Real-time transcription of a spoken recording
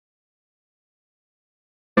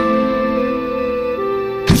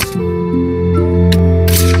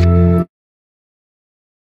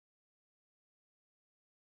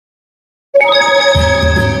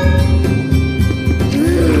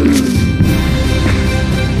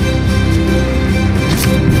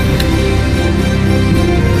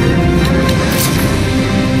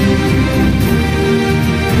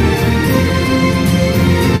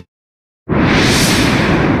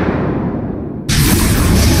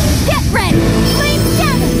Red, flames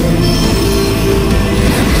gather!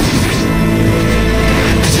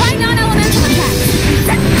 Try non-elemental attacks!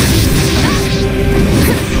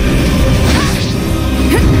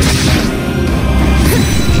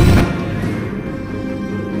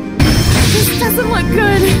 This doesn't look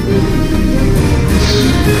good.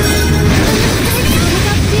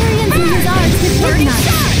 Experience in his arts with Fortnite.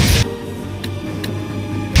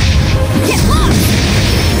 Get lost!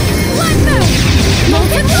 Blood move!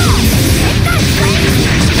 Molten wall! Ignite flame!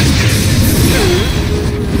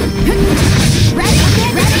 Ready?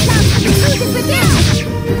 Ready? The truth is within!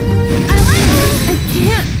 I like it! I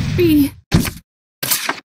can't be...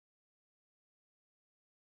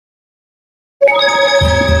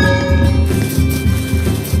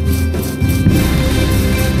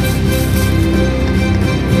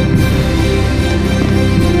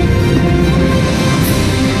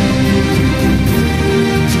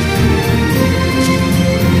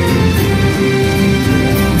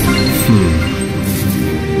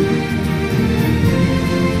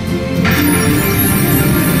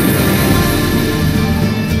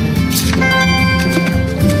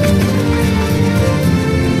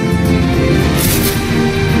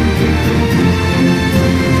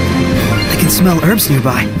 Smell herbs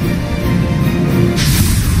nearby.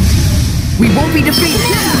 We won't be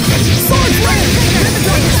defeated! Sword flare!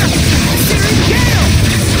 Gale!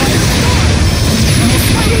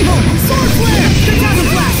 Fight evil! Sword flare! Dragon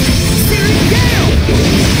blast! Searing gale!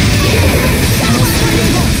 Fight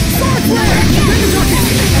evil! Sword flare!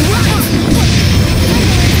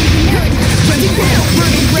 Frenzy gale!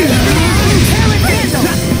 Burning red! Talent candle!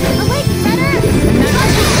 Awake, better!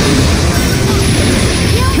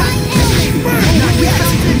 Not yet!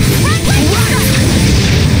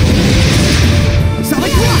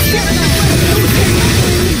 Solid rock!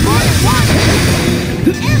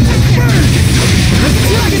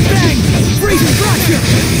 Dragon bang! Freezing fracture!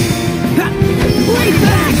 Blade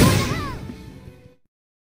bang!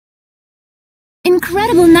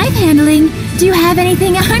 Incredible knife handling! Do you have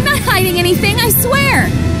anything? I'm not hiding anything, I swear!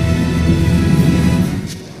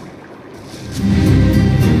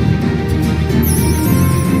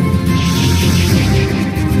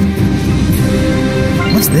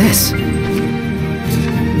 What's this?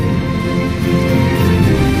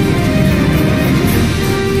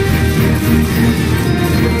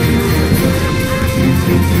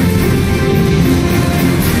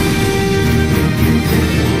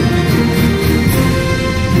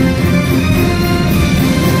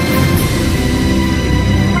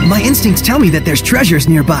 My instincts tell me that there's treasures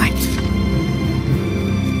nearby.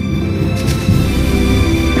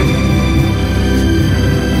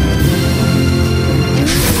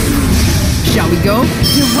 Shall we go?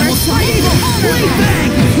 Your worst evil! Blade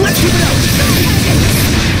bang! Let's give it up!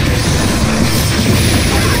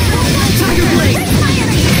 Tiger blade!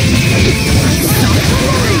 Stop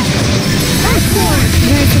glory! Earthborn!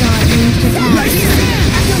 There's it all, ranged attack. Right here!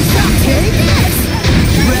 Echo shock! Take this!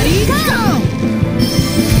 Ready? Go!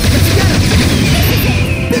 Let's get him!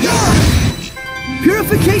 Big on!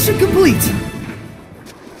 Purification complete!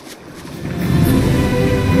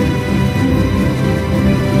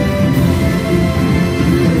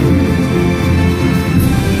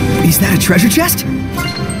 Is that a treasure chest?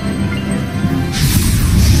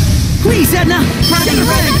 Please, Edna! Rocket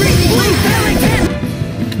red! Blue Bellington!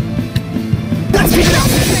 Let's get it up!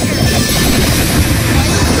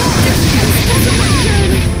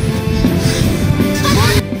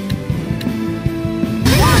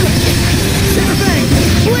 Center bang!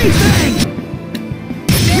 Blade bang!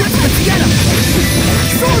 Let's get him!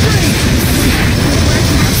 Sword ring!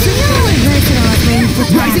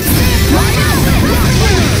 Rising sand! Right out!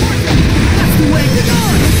 That's the way to go!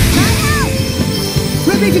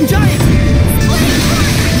 Ravaging giant!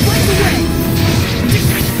 Fight the way!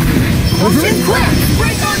 Over and crack!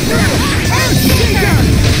 Break on through! Earth shaker!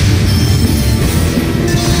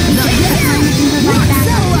 Not yet! Rock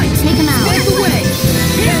satellite! Take him out. Fight the way!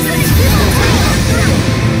 Here's the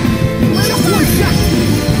just one shot!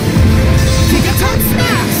 Gigaton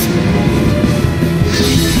smash!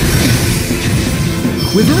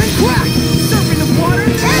 Quiver and crack! Serpent of water!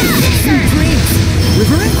 Sweet dreams!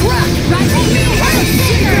 River and crack! Rising Earth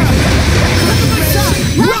shaker! Look at my side!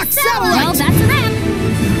 Rock satellite! Well, that's a wrap!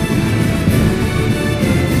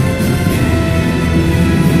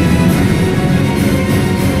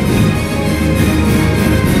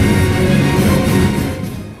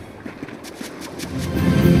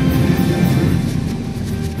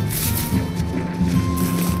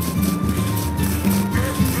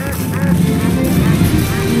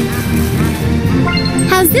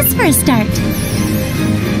 How's this for a start?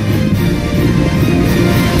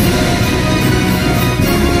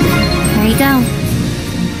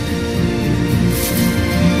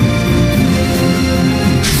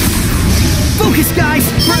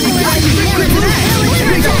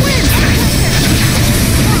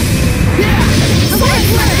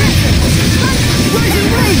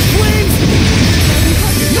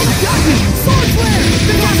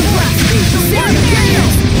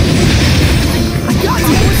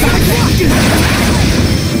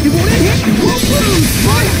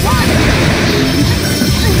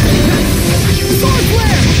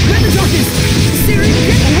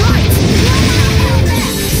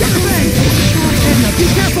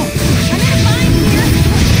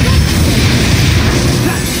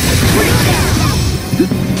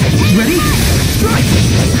 strike!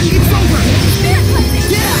 It's over! Spirit cleansing!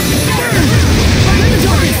 Yeah! Burn! Right in the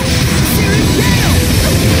target! Searing gale!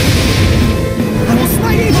 I will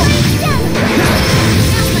smite evil!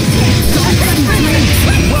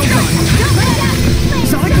 Well done!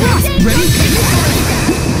 Sonic Rock! Ready?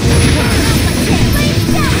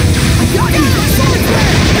 I got you! Sonic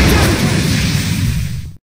Flare!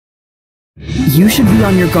 You should be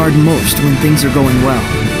on your guard most when things are going well.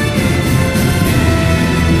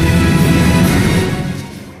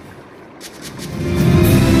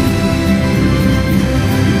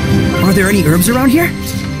 Are there any herbs around here?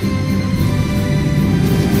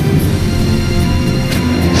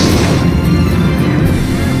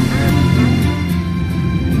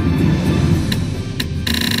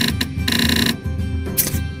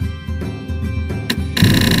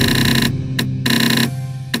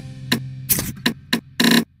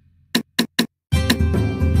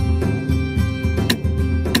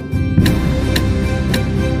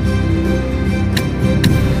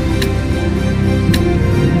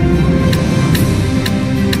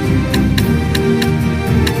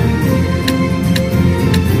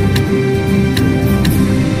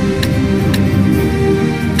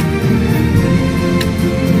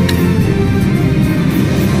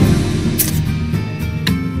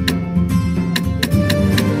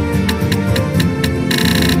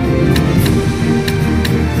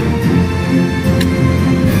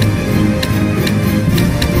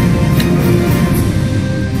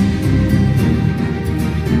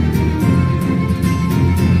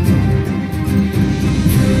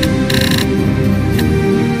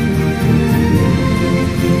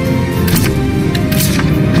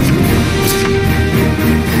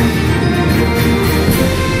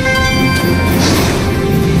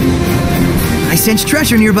 I sense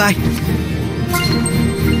treasure nearby.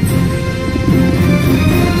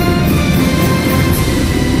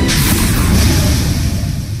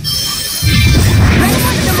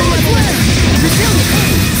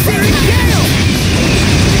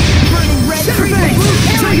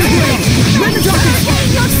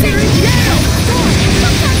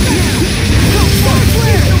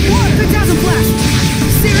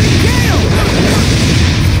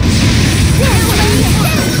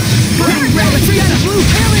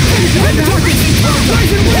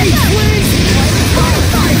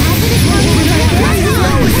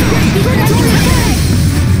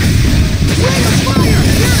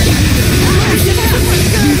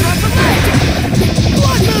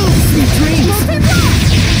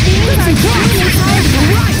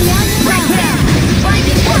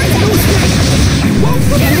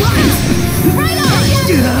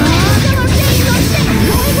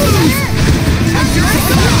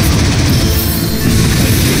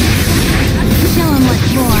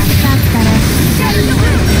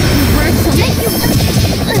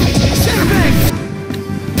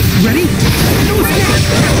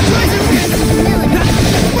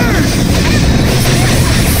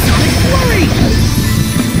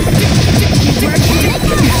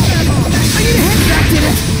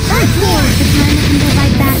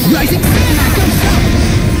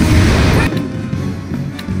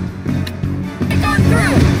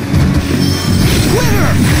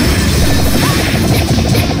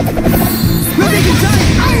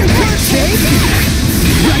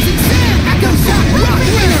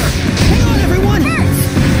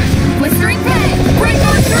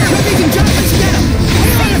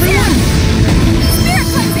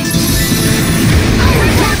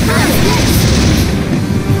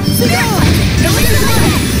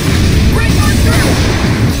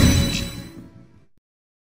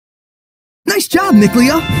 Nice job,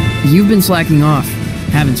 Mikleo! You've been slacking off,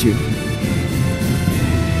 haven't you?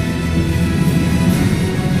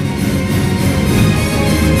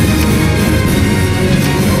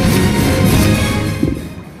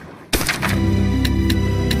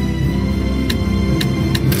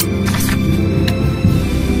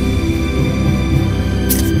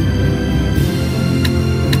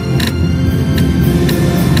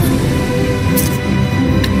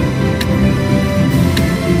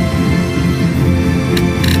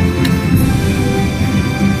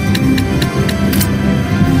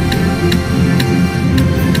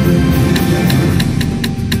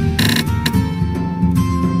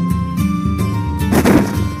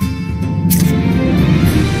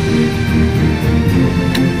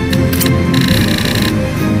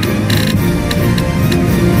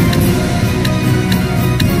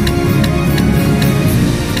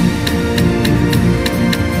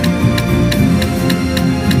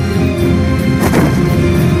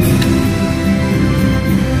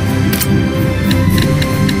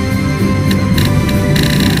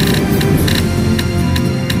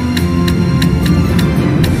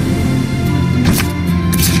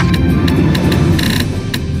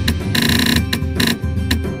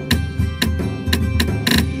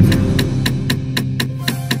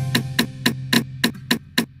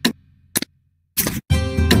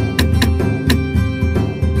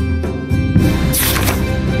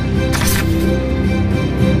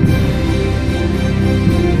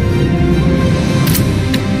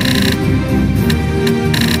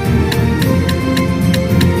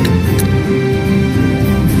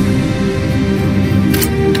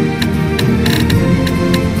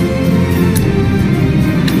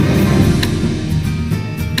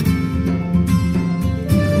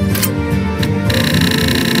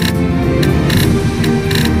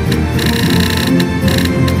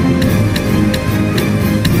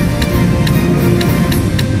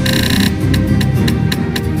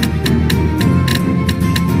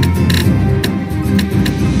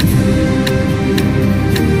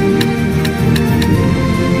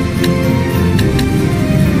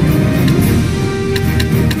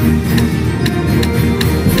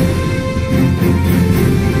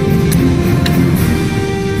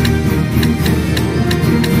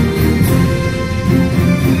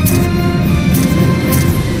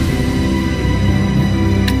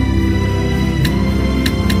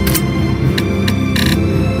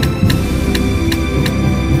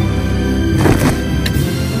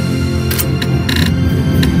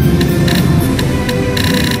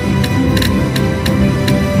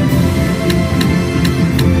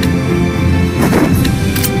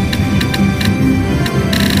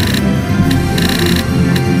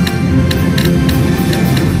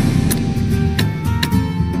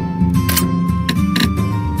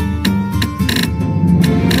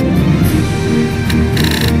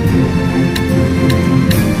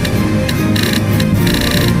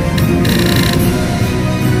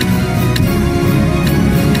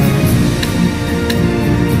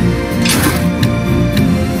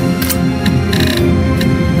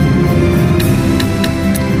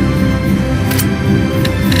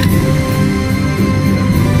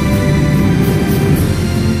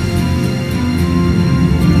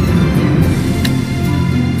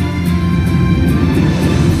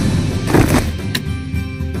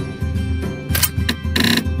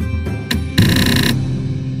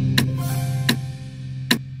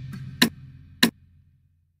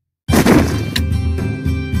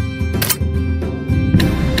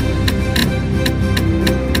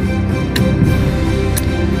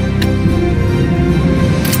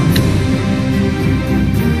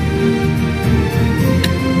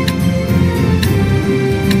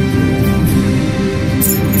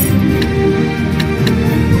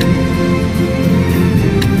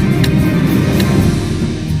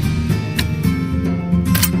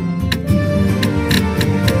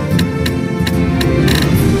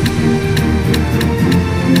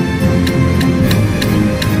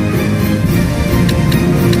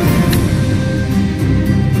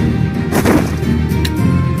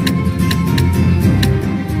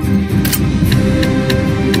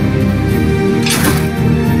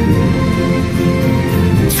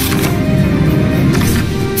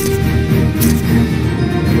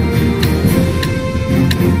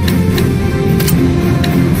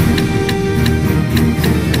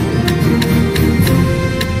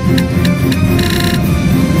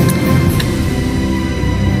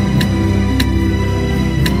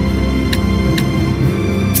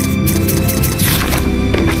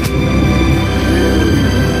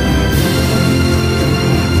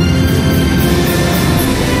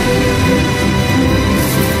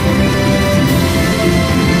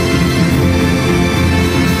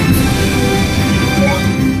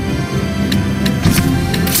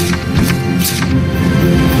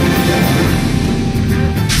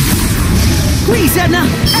 Please, Edna!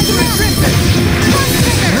 Ultimate Crimson! One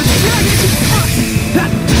trigger!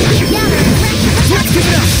 Together! Let's give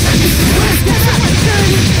it up! Let's get up!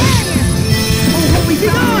 Oh, holy be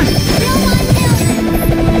gone! Feel my ailment!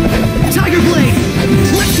 Tiger Blade!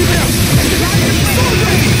 Let's give it up! Sword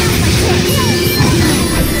Blade!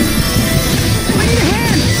 I need a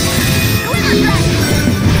hand! Glimmer Breath!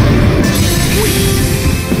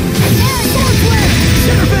 Sword Blade!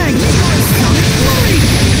 Center Bang! Sonic Flurry!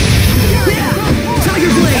 Yeah!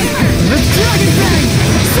 Tiger Blade! Dragon Bang!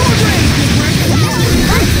 Sword Blade!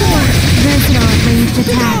 Earthborn! Versatile ranged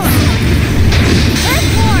attack.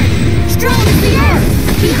 Earthborn! Strong as the earth!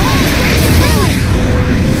 Behold great power!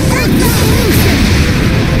 Earth Revolution!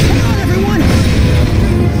 Come on, everyone!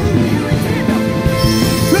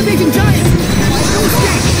 Red-Agent Giant! No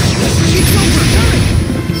escape! It's over! Hurry!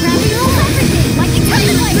 Gravity rules everything like a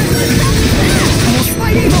Titan Blade! Almost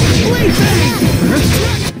Fight Evil! Blade Bang! Earth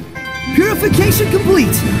Purification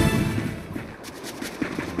complete!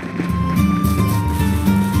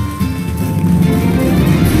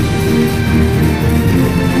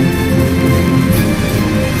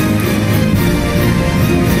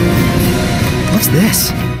 What's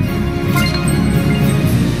this?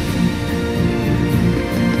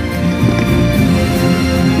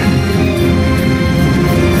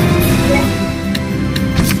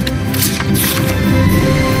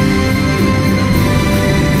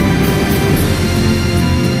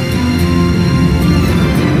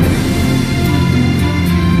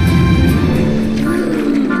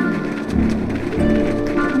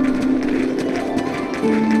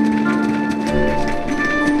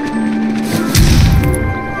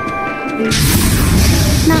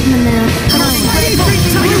 Not in the mood.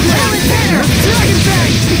 Tiger Bang! Dragon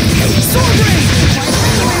Bang! Sword Blade!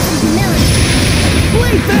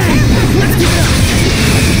 Blade Bang! Let's give it up!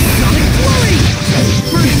 Sonic Flurry!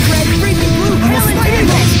 First red, freaking blue, almost Fight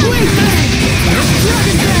Evil! Blade Bang!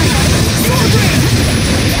 Dragon Bang! Sword Blade!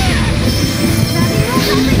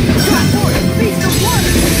 Drop Force! Beast of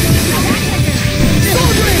Water!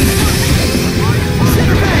 Sword Blade!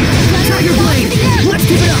 Center Bang! Tiger Blade! Let's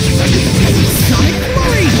give it up! Sonic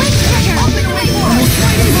Flurry! Almost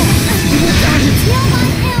Fight Evil! Feel my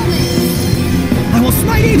ailment! I will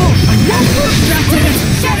smite evil! I won't look back to it!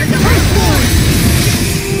 Shatter the Earthborn!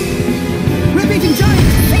 Red-Agent Giant!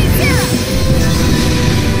 Speed Zero!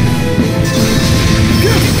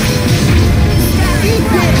 Good! Eat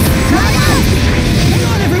this! Hang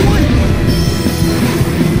on, everyone!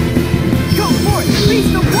 Go for it!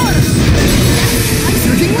 Beast of water!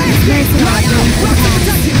 Surging landscape! Rock of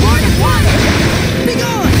protection! Lord of water! Be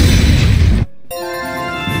gone!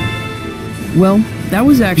 Well, that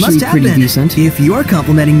was actually Must have pretty been, decent. if you're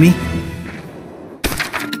complimenting me.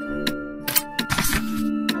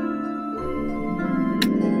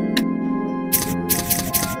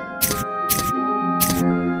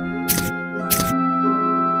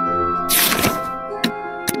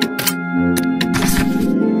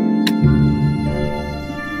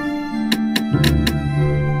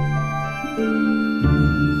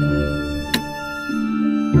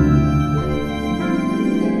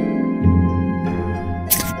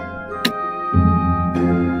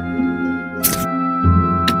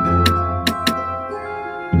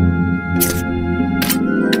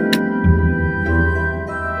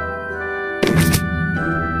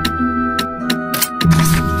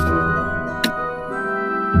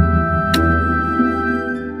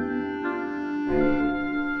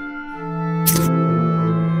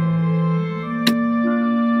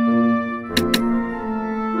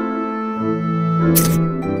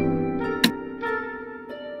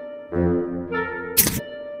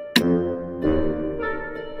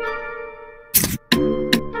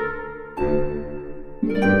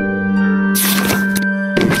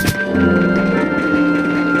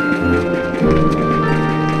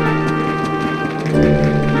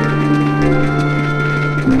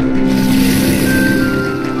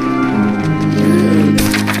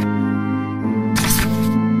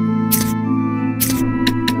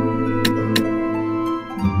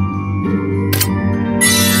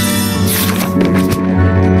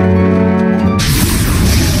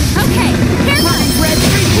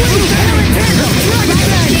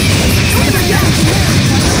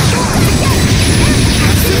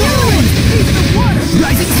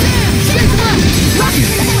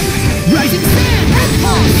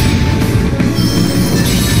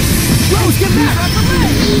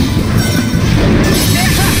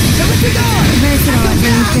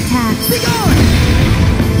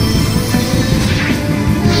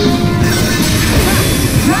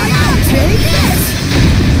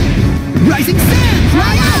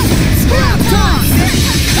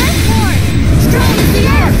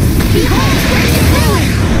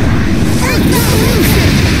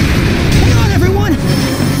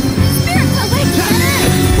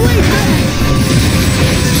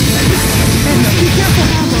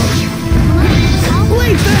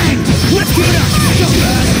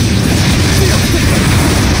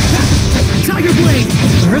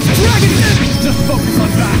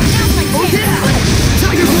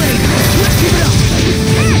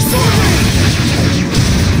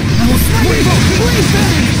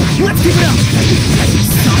 Let's keep it up!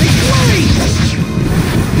 Sonic Flurry!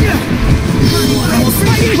 Yeah! I will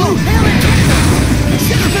strike evil!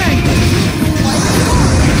 Shiver Bang!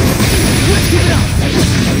 Let's keep it up!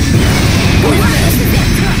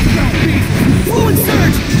 Fluid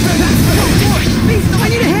Surge! I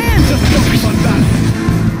need a hand! Just focus on battle!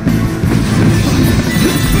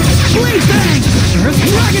 Blade Bang!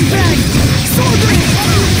 Dragon Bang! Sword Ring!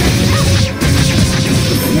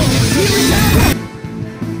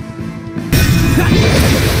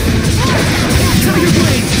 Tiger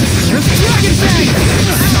Blade! Dragon Bang!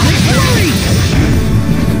 Sonic Flurry!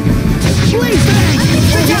 Blade Bang!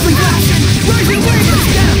 Javelin Blast! Rising Wave!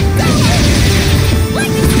 Step!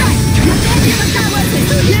 Lightning strike!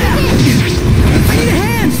 Yeah! I need a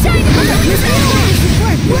hand!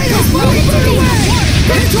 Wait! Burn away!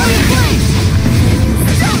 Victoria Flame!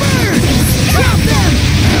 Burn! Drop them!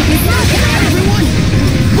 Get out, everyone!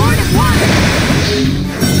 Born at water!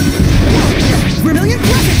 Vermilion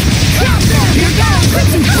Crescent! Drop them! Here goes!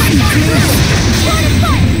 Crimson Flame! Born at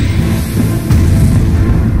fire!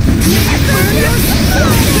 Burn your soul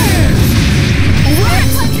there!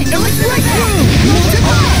 Electric Breakthrough!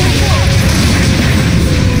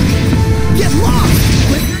 Get lost!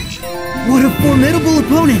 What a formidable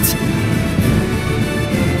opponent!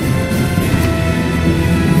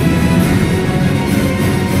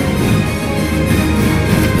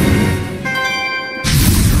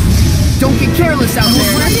 Don't get careless out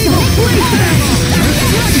there!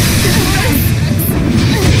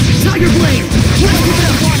 Tiger Blade! Let's keep it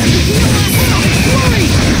up! Flurry!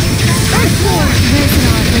 Earthborn!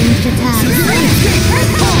 Personal ranged attack.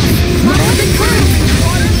 Model and Curve!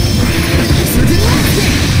 Surgeon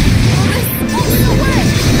Landscape! Away!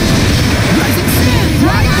 Rising Sand!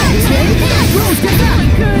 Right out! Rose, get back!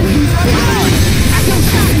 Echo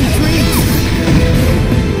Shot!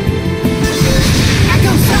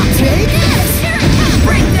 Echo Shot! Take this!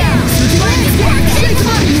 Breakdown! Surgeon Landscape! Shake them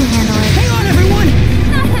up! You handle it. Hang on, everyone!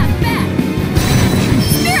 Not half bad.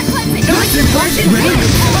 Spirit cleansing. Electric Blast! Ready?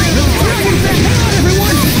 Dragon Bang! Hang on,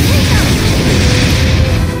 everyone!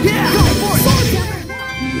 Yeah!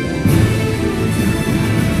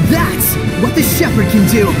 That's what the Shepherd can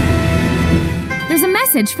do! There's a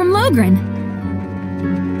message from Logren.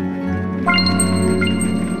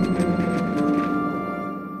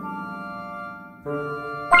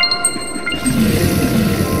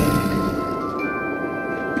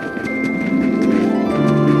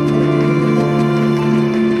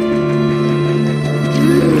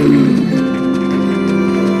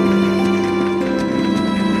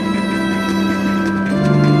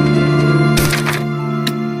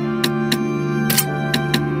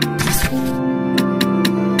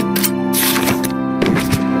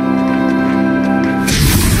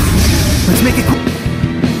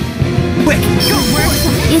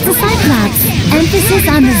 It's a Cyclops. Emphasis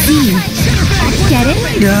on the Z. Get it?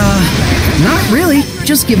 Not really.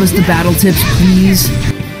 Just give us the battle tips, please.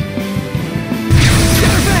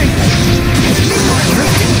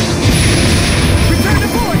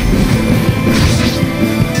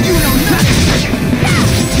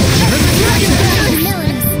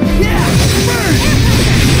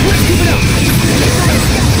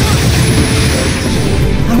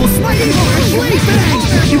 I will smite evil and blade bang!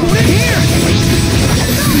 You want it here!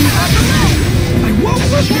 I won't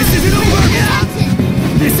look! This isn't over!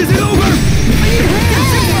 This isn't over! I need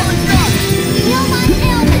hands! Feel my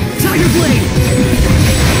ailment. Tiger Blade!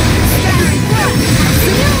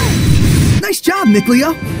 Nice job,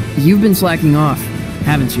 Mikleo! You've been slacking off,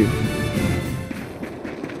 haven't you?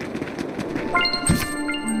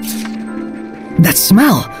 That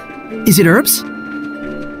smell! Is it herbs?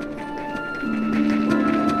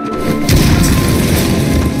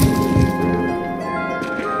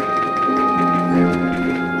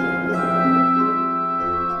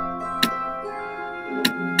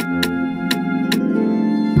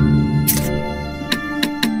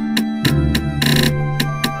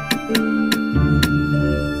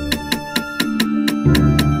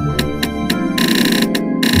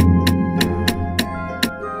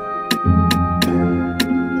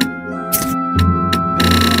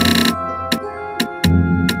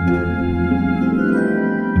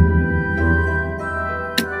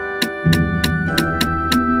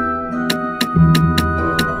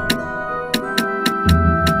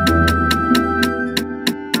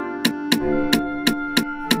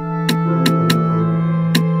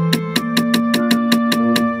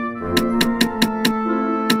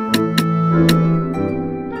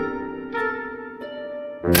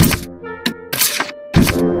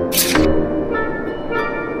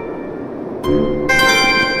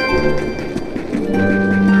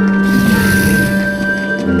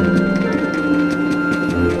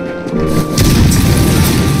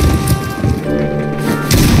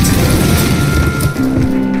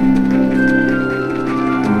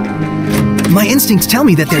 instincts tell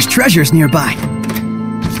me that there's treasures nearby.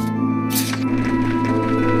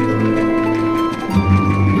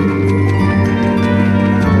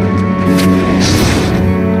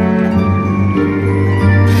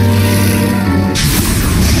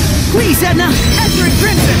 Please, Edna! Enter in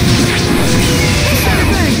Crimson!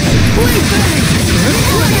 Shadow Bang! Blade Bang!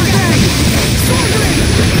 Dragon Bang! Sword Ring!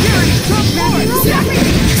 Gary, Trump Board!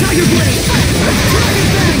 Tiger Blade! Dragon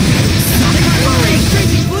Bang! Sonic Flurry!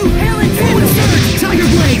 Blue Hail and Full Surge! Tiger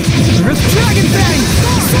Blade! Dragon Bang!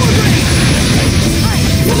 Sword Ring!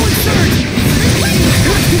 Full Surge!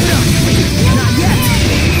 Let's keep it up! Not yet!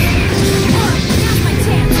 Now's my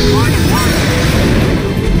chance.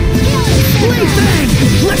 Blade Bang!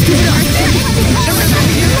 Let's keep it up!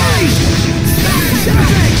 Rage! Shadow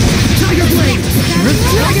Bang! Tiger Blade!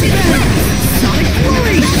 Dragon Bang! Sonic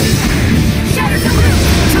Flurry!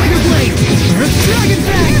 Tiger Blade! Dragon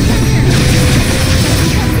Bang!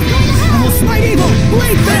 Almost Might Evil!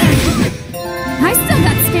 Blade Bang! I still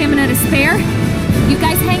got stamina to spare. You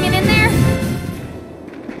guys hanging in there?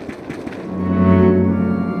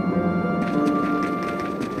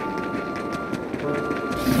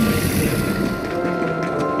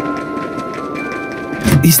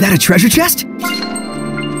 Is that a treasure chest?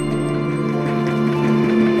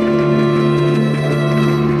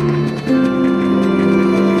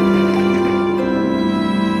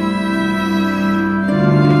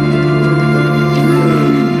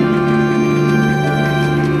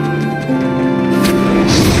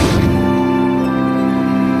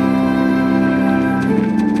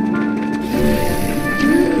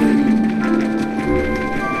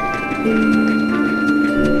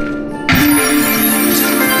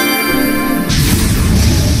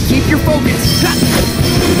 Keep your focus!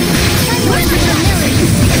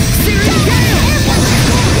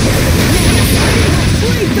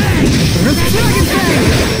 Blade Bang! Dragon Bang!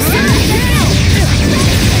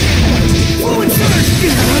 Full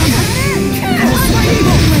Surge! Almost Might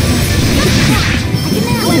Evil!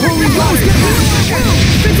 Holy Rose!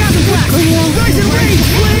 Phantasm Blast! Rise and Rage!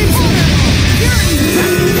 Flames!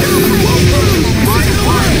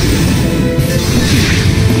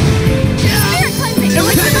 Spirit cleansing!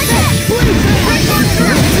 Elixir like that! Blade Bang!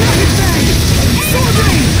 Dragon Bang! Sword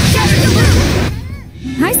Ring! Shatter the room!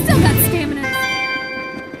 I still got stamina.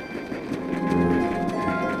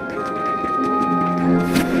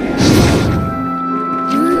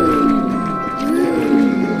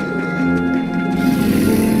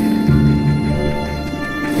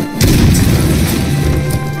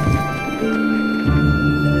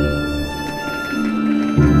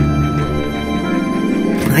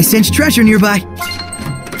 I sense treasure nearby.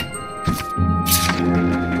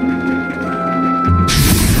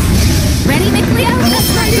 Ready, Mikleo?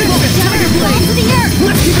 Might Evil! Tiger Blade! To the earth!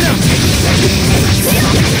 Let's keep it up!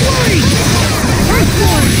 Flurry!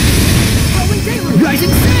 Earthborn! Rising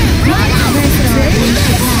Sand!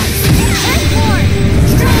 Earthborn!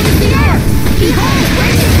 Strong as the earth! Behold,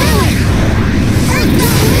 raging ruin!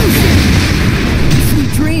 Revolution!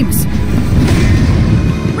 Sweet dreams!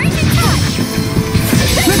 Raging touch!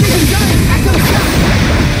 Revolution Giant! Echo Shock!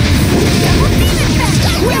 Double demon fest!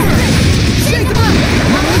 Quiver! Shake them up!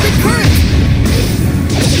 Monolithic Current!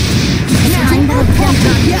 Now, Pump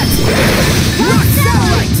not yet! Rock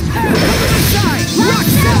Satellite! Cover my side! Rock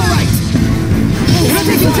Satellite!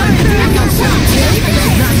 Revolution Giant! Echo Shock!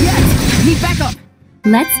 Not yet! Need backup!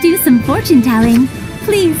 Let's do some fortune telling.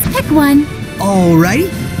 Please pick one. Alrighty.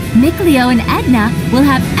 Mikleo and Edna will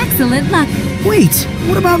have excellent luck. Wait,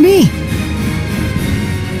 what about me?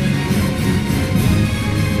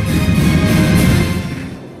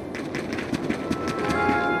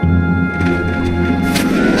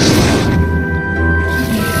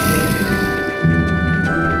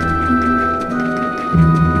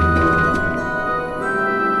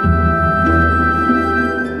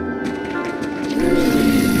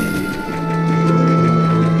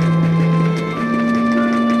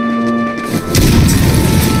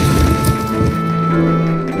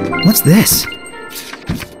 What's this?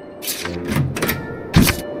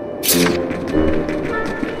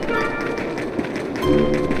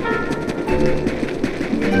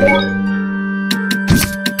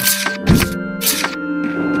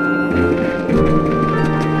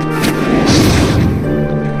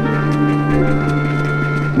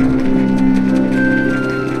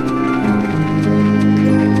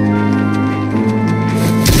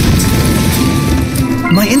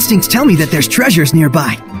 My instincts tell me that there's treasures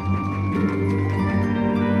nearby.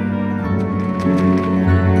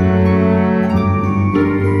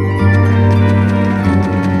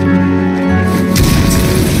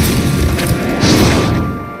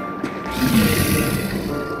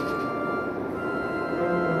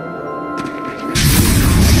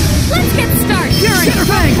 Center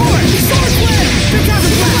Fang! Sword Flare!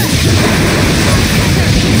 2000 Blast!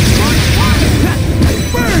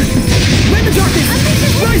 Burn! Wind of Darkness!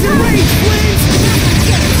 Rise and Rage! Flames!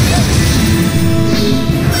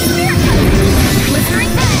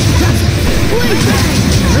 Blistering Fang! Blade Fang!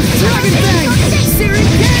 Dragon Fang! Searing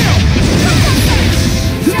Gale!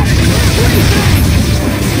 Blade Fang!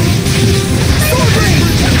 Sword Ring!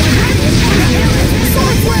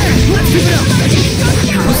 Sword Flare! Let's keep it up!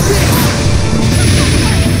 Cow Stick!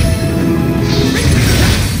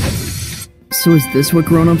 So is this what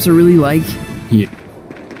grown-ups are really like? Yeah.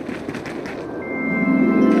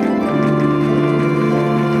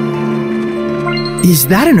 Is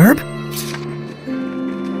that an herb?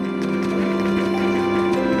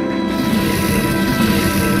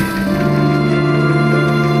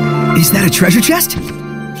 Is that a treasure chest?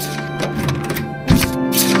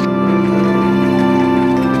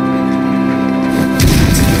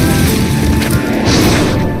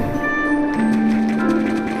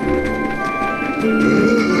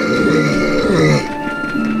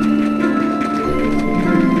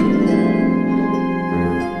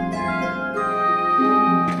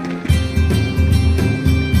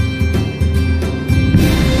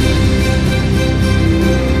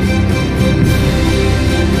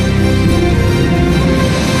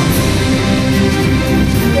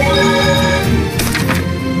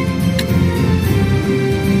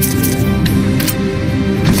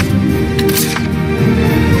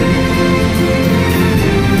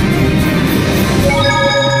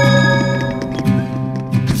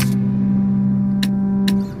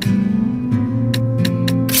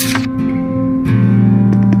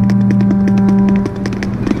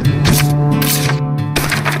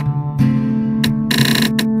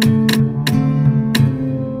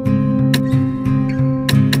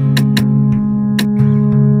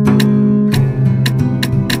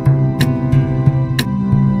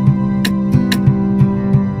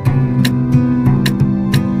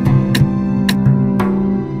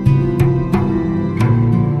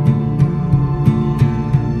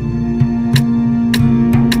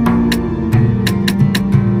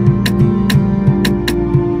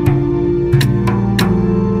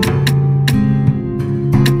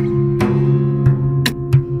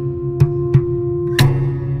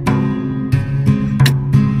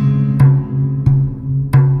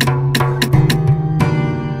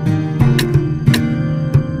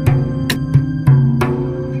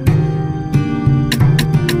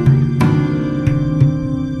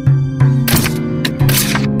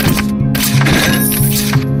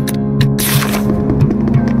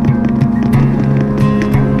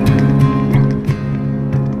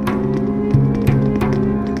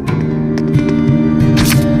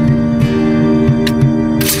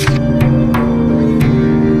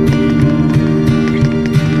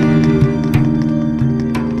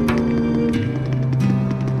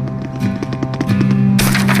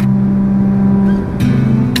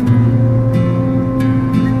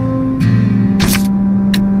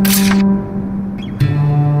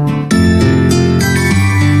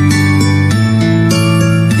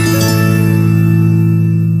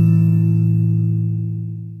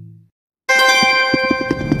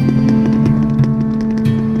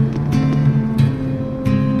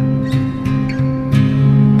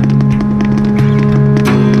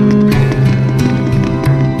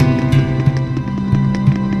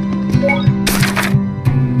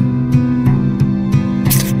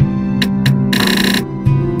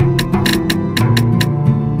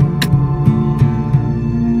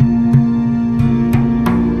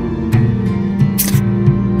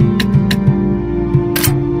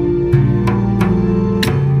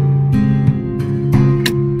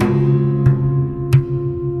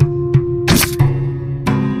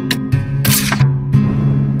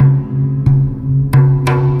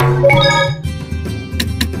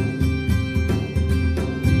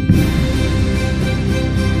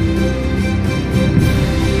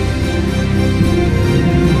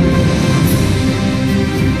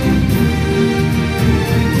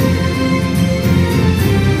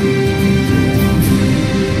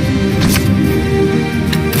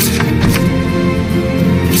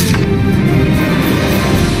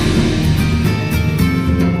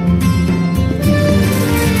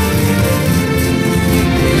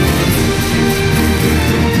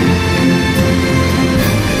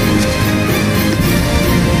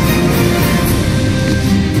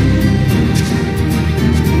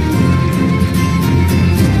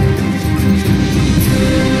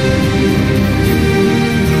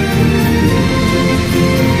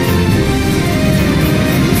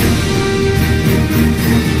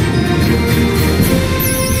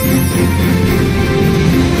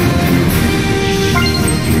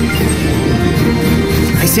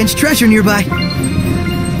 sense treasure nearby.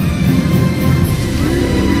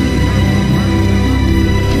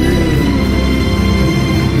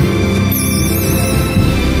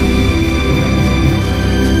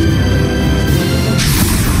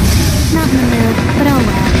 Not in the mood, but oh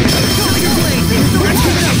well.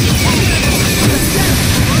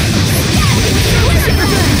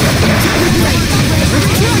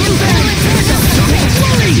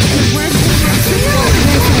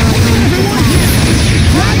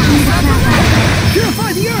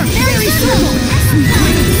 Purify the earth! Very simple!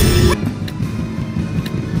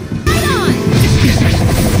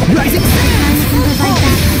 Rising sand!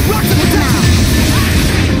 Rocks of the town!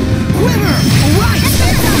 Quiver! Alright!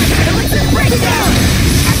 Break it down!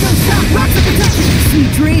 Echo shock! Rocks of the town!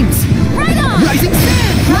 Sweet dreams! Right on! Rising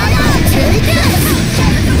sand! Right on! Take this!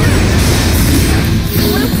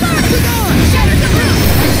 Click on! Shatter the roof!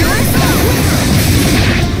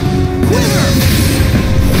 Quiver!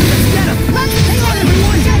 Get him! Hang on,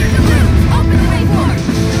 everyone! Shatter the roof! Open the way for!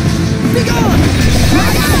 Be gone!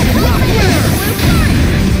 Right on! Rock winner!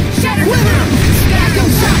 Shatter the Quiver! roof! Echo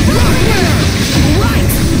shock! Rock winner!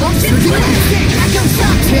 Alright! Motion Kick! Echo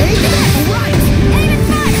shock! Take this! Alright! Aim and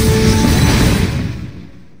fire!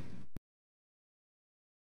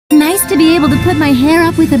 Nice to be able to put my hair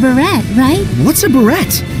up with a barrette, right? What's a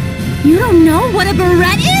barrette? You don't know what a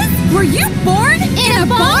barrette is? Were you born in a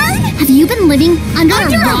barn? Have you been living under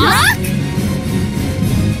Under a a rock? rock?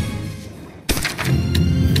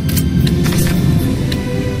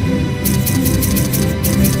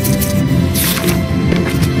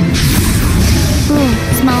 Ooh,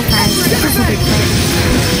 small size. Just a big plate.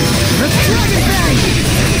 Dragon Bang!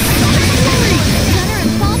 Sonic Flurry!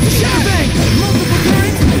 Shatter Bang! Multiple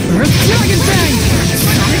currents! Earth Dragon Bang!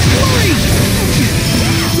 Sonic Flurry!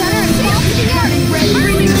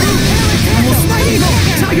 Almost Might Eagle!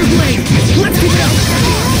 Tiger Blade! Let's keep it up!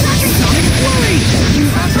 Sonic Flurry!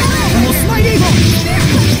 Almost Might Eagle!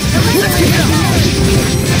 Let's keep it up!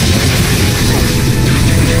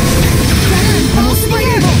 Almost Might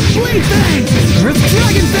Eagle! Blade Bang! Earth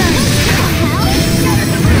Dragon Bang!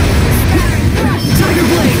 Tiger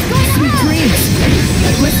Blade! Sweet dreams!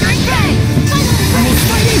 Almost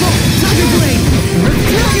Might Eagle! Tiger Blade! Earth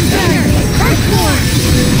Dragon Bang! Earthborn!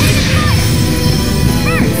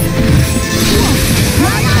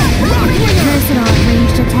 Rock Winger! Versatile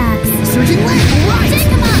ranged attacks. Surging Land! Right! Take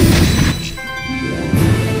him up!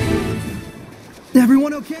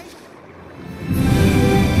 Everyone okay?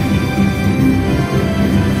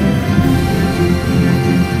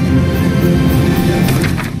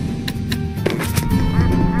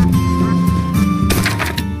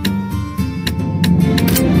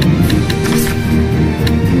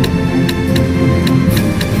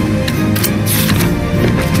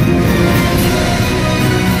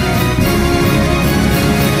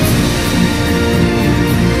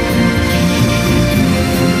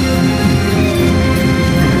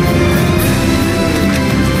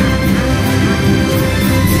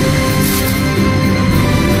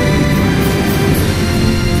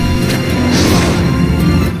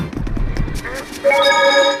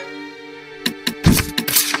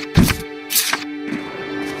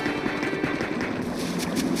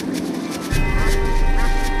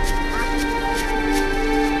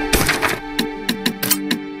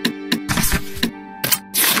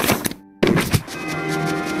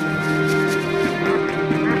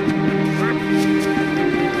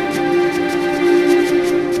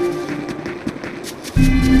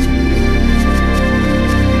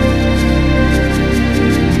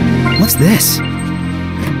 What's this?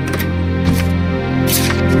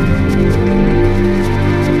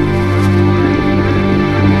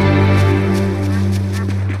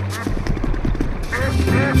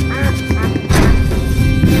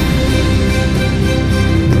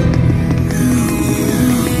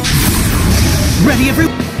 Ready,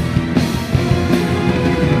 everyone?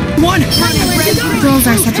 Girls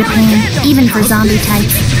are such a pain, even for zombie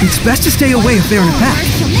types. It's best to stay away if they're in a pack.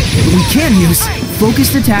 But we can use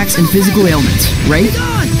focused attacks and physical ailments, right?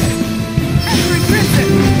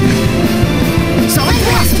 Solid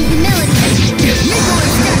Thrust!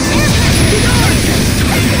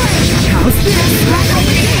 How's this?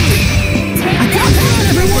 I got it,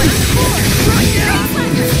 everyone! Right now!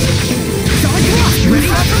 Solid Thrust! Ready?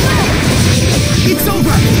 It's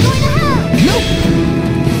over! Nope!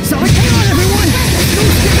 Solid hang on, everyone!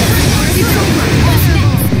 It's over!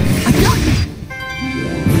 I got it!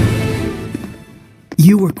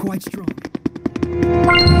 You were quite strong.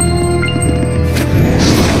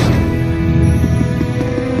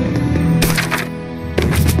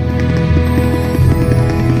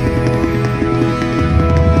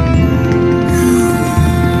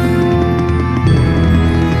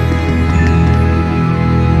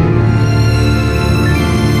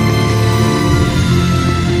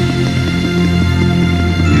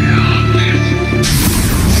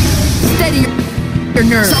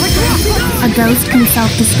 their nerve. A ghost can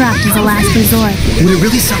self-destruct as a last resort. Would it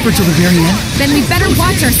really suffer till the very end? Then we better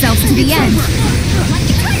watch ourselves to the end.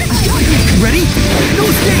 Ready? No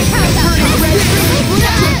escape!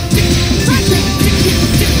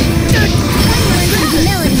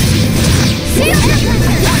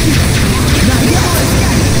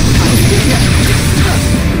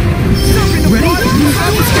 Ready?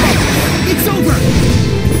 No escape! It's over!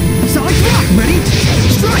 Solid rock! Ready?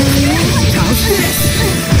 Strike! How's this?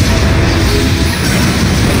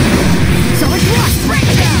 Solid rock!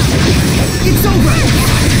 It's over!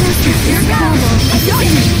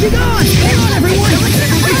 Get on! Get on, everyone!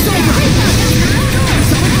 It's over!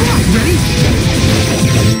 Solid rock! Ready?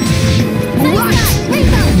 Alright!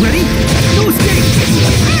 Ready? No escape!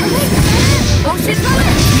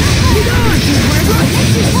 Get on!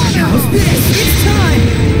 How's this? It's time!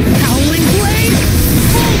 Howling blade!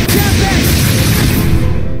 Full tempest!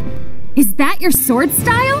 Is that your sword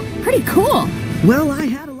style? Pretty cool. Well, I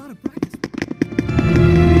had a lot of practice.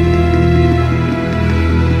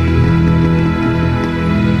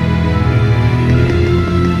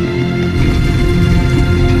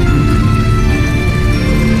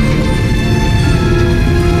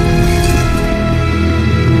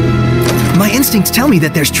 My instincts tell me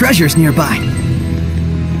that there's treasures nearby.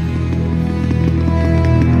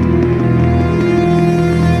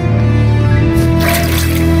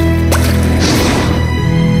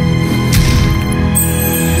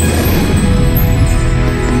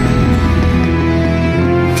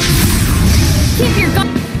 Keep your guard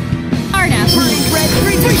up.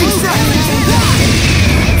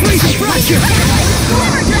 Freezing fracture!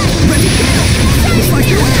 Ready, kill! It's like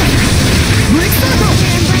you're in! Ring circle!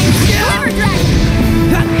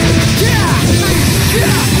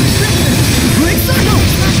 Ring circle!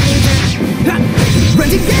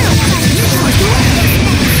 Ready, kill! It's like you're in!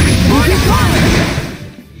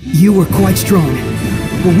 You were quite strong,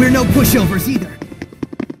 but we're no pushovers either.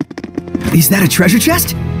 Is that a treasure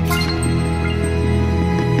chest?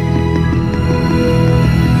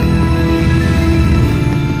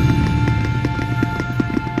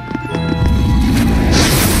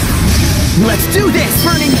 Let's do this!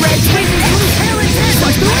 Burning red twins!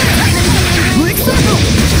 Slice the air! Ring circle!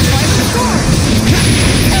 Fire the score!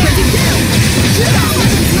 Ready, kill!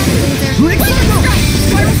 Ring circle!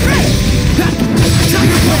 Spiral strike!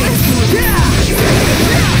 Tiger blade!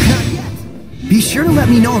 Not yet. Be sure to let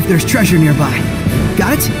me know if there's treasure nearby.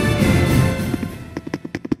 Got it?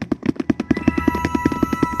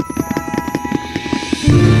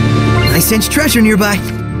 I sense treasure nearby.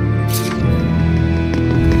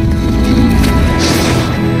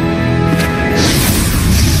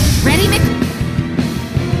 Ready,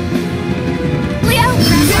 Leo?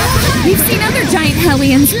 We've seen other giant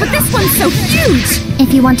hellions, but this one's so huge!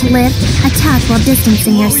 If you want to live, attack while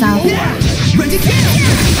distancing yourself. Ready, kill!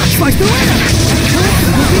 Slice the air!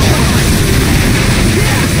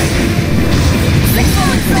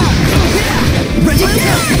 Ready,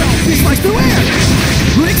 kill! Slice the air!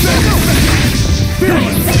 Ring circle!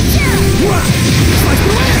 Slice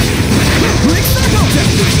the air! Ring circle!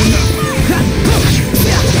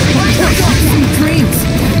 Sweet dreams!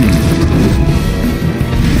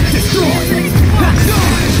 Destroy!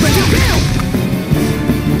 Ready, kill!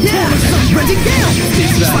 Ready, kill!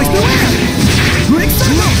 Slice the air! Ring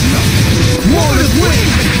circle! Ward of wind!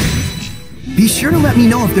 Be sure to let me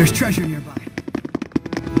know if there's treasure nearby.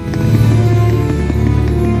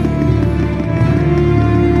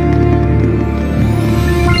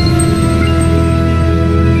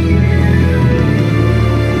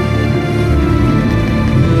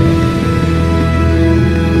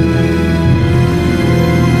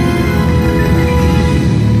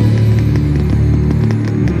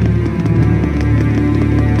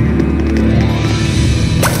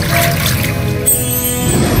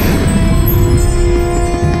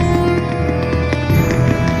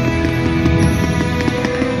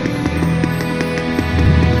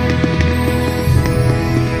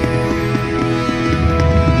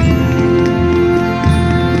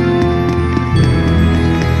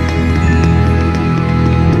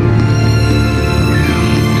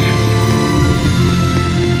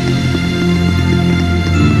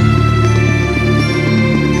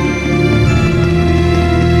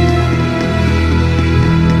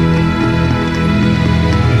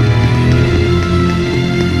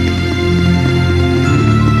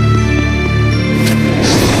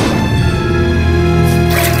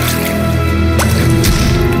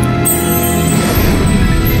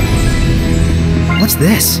 What's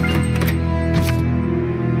this?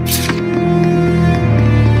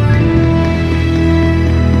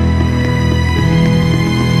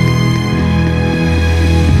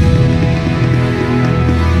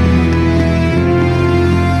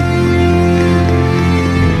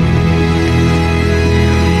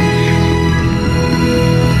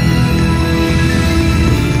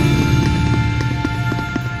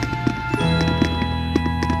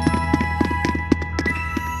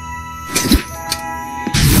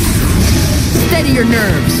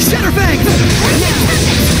 Shitter Fangs!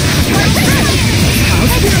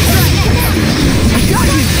 How's this? I got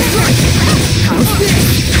you! Strike! How's this?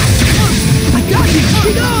 I got you!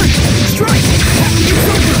 Be gone! Strike! It's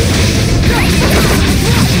over! Ready?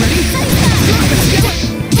 Strike! Let's get it!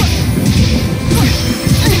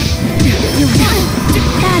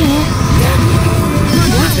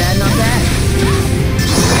 Not bad, not bad.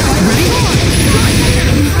 Ready? Strike!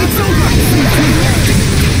 It's over!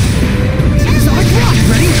 Sonic Rock!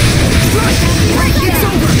 Ready? Strike! It's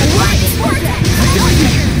over! What? I got you!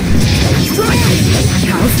 Strike!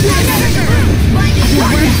 How's this?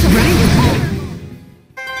 Ready?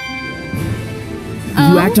 Oh,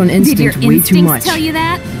 You act on did your instinct way too instincts much. tell you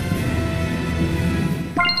that?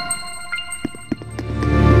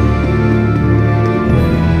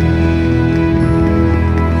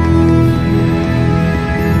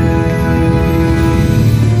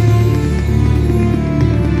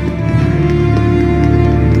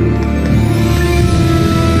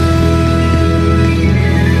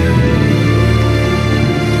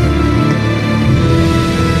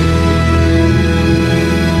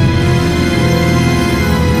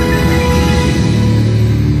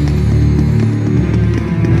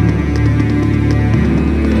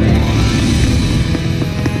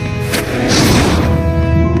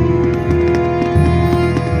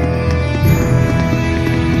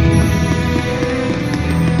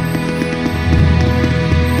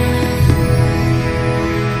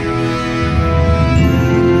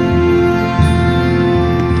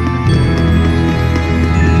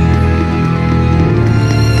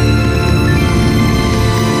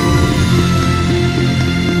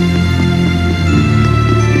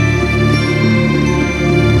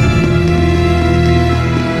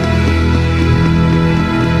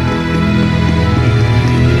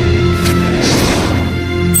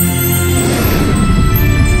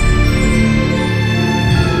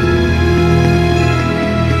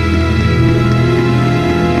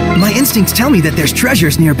 My instincts tell me that there's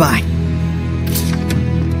treasures nearby.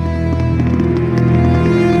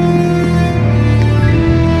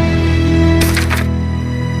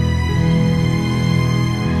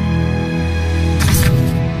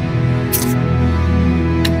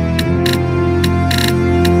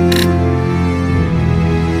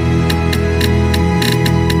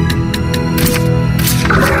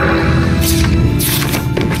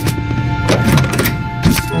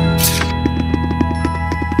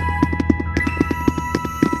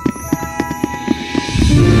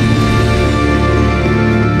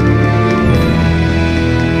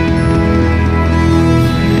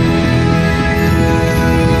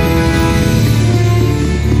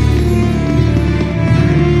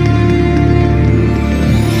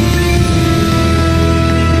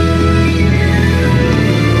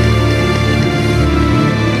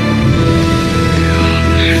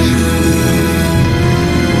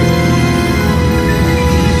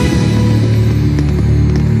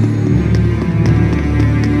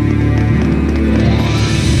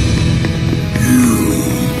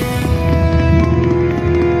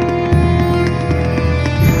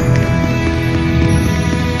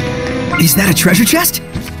 Is that a treasure chest?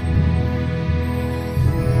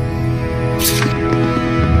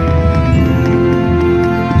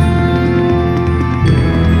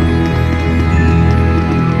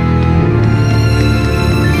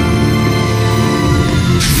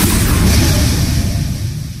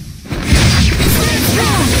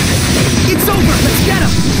 It's over! Let's get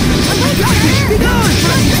him! Be gone!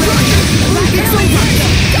 It's over!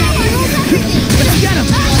 Let's get him!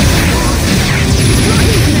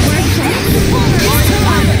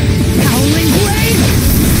 Howling Blade!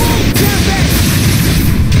 Full tempest!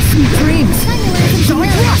 Sweet dreams!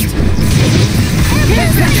 Sonic Rust!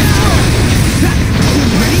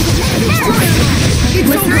 Ready?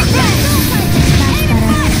 It's over!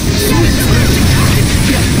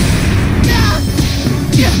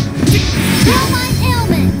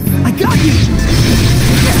 I got you!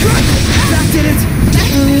 That did it!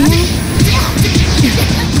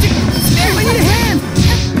 I need a hand!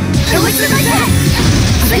 Elixir attack!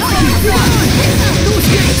 I got you! No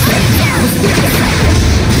escape!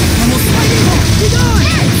 Almost fighting! Be gone!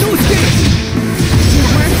 No escape!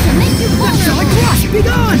 Sonic Rush! Be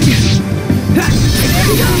gone! Be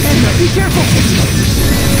gone! Edna, be careful!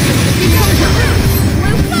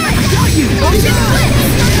 I got you! Be gone!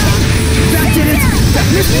 That did it! That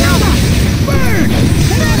missed me out! Burn!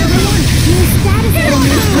 Come on, everyone! New status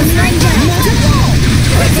elements on the undead. Molten Wall!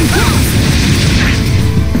 Crimson Cross!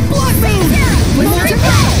 Blood Moon! Molten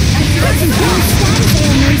Wall! Crimson New Cross! status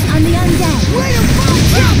ailments on the undead. Way to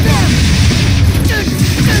drop them!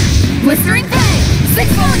 Blistering Fang! 6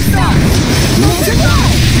 falling stars! Molten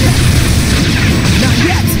Wall!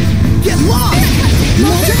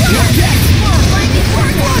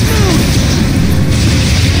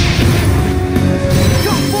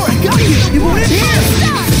 Go for it! Got you! It won't end here! It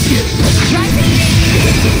won't end here!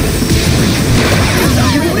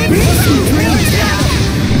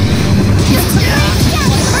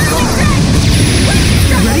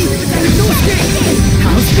 Ready? There's no escape!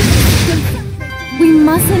 How's this? We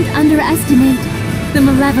mustn't underestimate the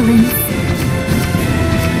malevolence.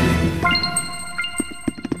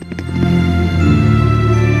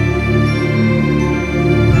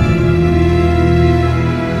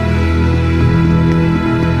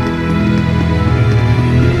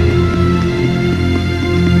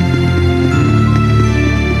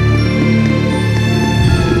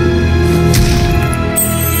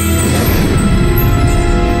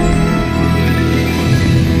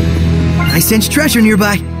 I sense treasure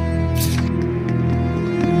nearby.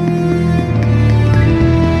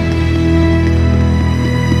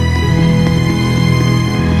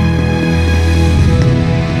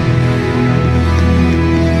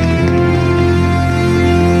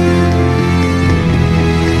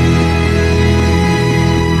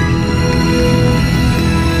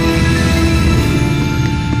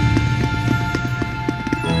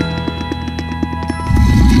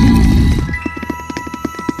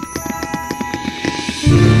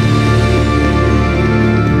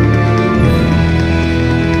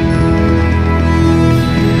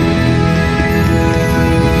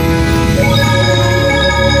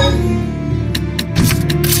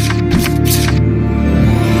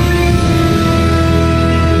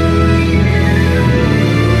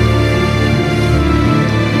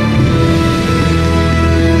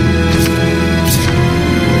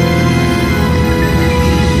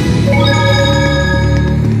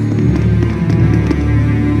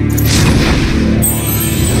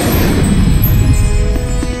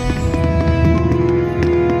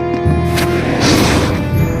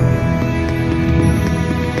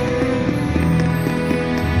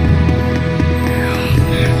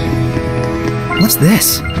 What's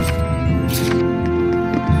this?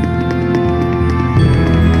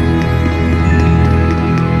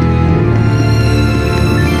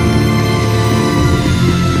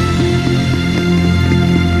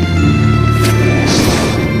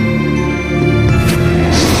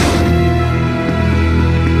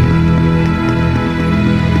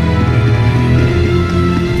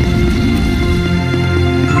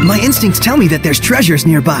 My instincts tell me that there's treasures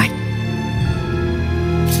nearby.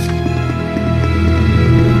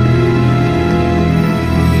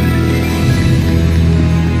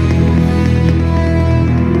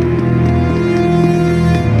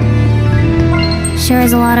 Sure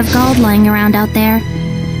is a lot of gold lying around out there.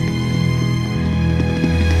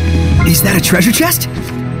 Is that a treasure chest?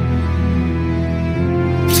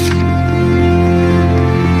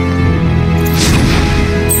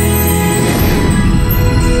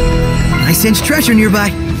 I sense treasure nearby.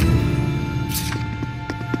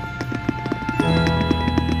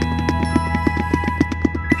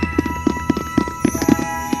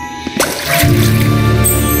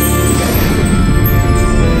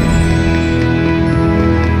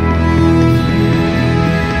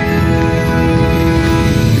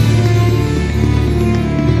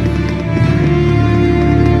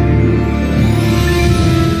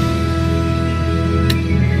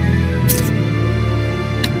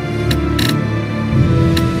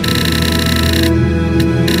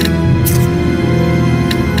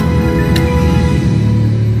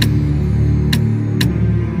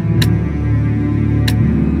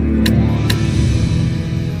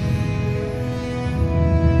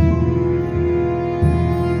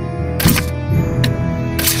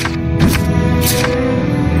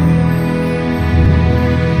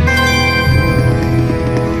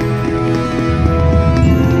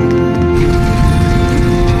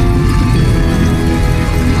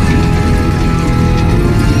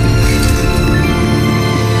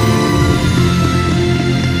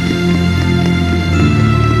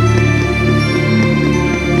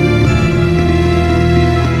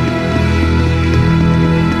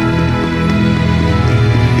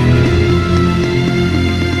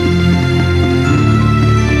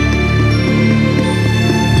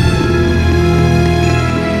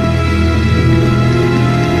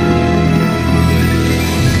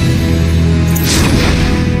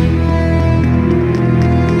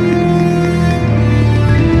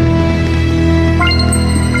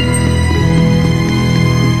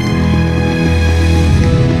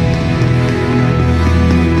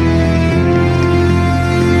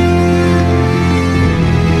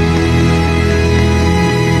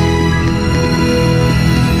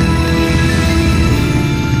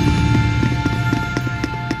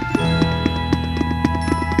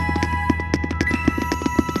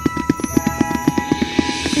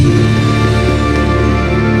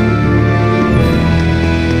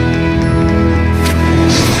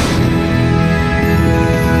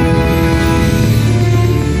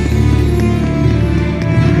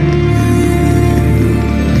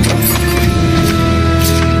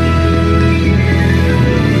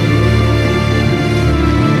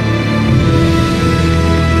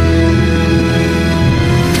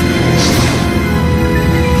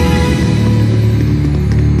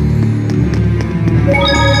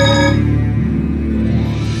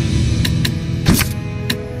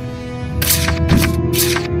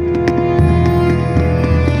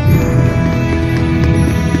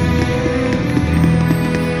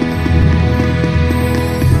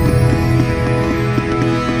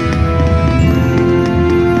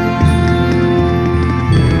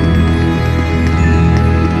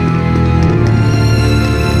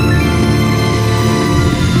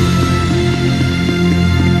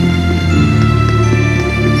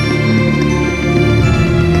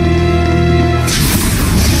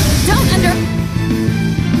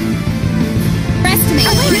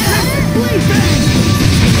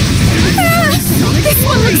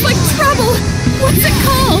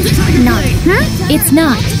 It's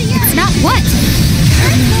not. It's not what?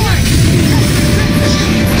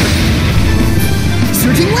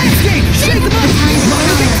 Surging landscape! Shake them up!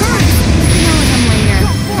 Rocket current!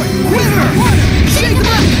 Quiver! Shake them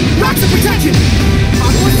up! Rocks of protection!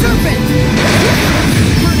 Aqua serpent!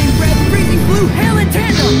 Burning red, freezing blue, hail in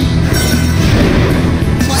tandem!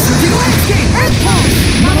 Surging landscape! Earth pulse!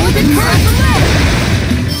 Monolithic current!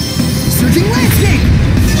 Surging landscape!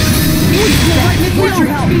 Lightning torture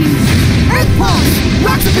help! Earth pulse!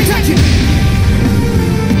 Rocks of protection!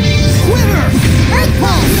 Quiver! Earth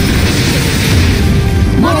pulse!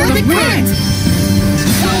 Monolithic current!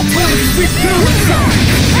 All planets with Quiver!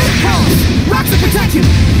 Earth pulse! Rocks of protection!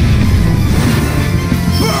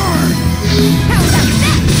 Burn! How about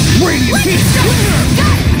that? Radiant heat! Quiver!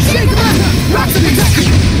 Shake them up! Rocks of protection!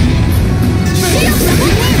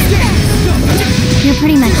 You're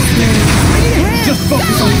pretty much scary. Just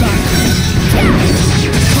focus on that!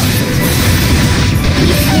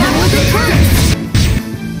 Monolithic current!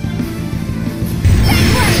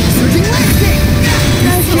 Surging landscape!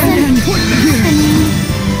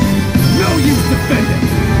 No use defending!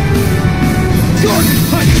 Jordan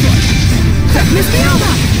punch rush! Technic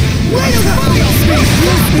Fiona! Wait a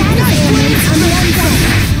minute!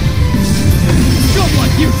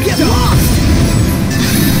 Someone you get lost!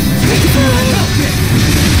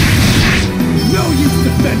 No use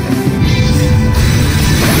defending!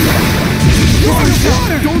 Water!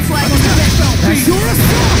 Don't flag on that! Azure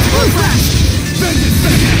assault! Blue flash! Vengeance!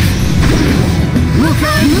 Look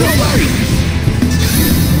out! Nobody!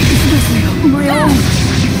 My own!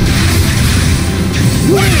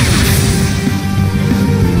 Win!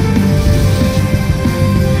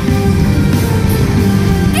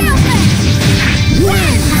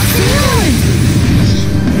 Win!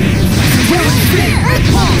 Earth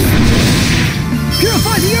pulse!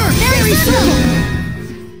 Purify the earth! Very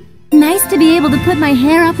simple! Nice to be able to put my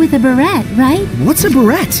hair up with a barrette, right? What's a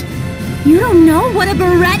barrette? You don't know what a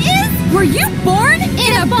barrette is? Were you born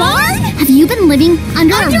in a barn? Have you been living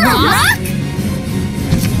under Under a a rock? rock?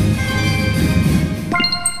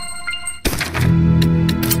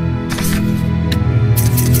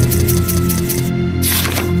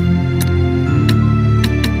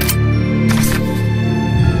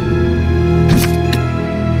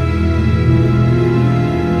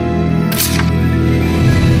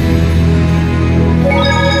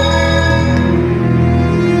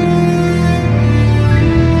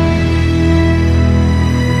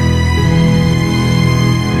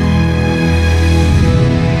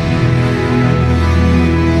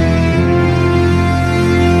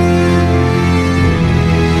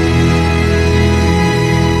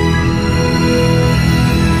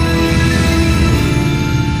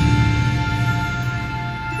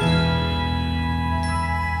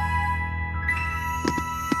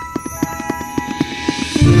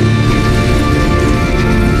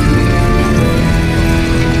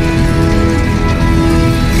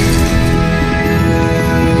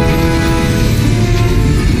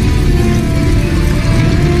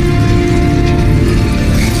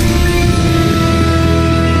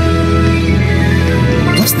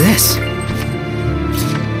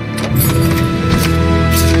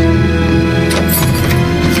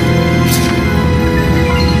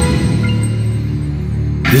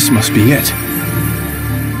 This must be it.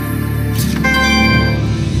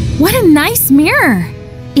 What a nice mirror!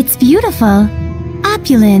 It's beautiful,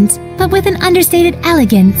 opulent, but with an understated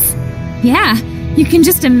elegance. Yeah, you can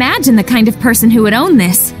just imagine the kind of person who would own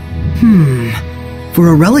this. For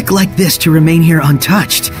a relic like this to remain here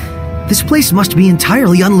untouched, this place must be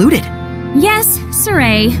entirely unlooted. Yes,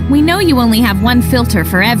 Saray, we know you only have one filter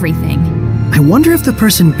for everything. I wonder if the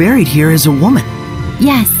person buried here is a woman.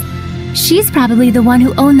 Yes, she's probably the one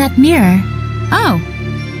who owned that mirror.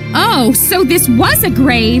 Oh, so this was a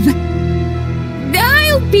grave!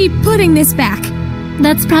 I'll be putting this back.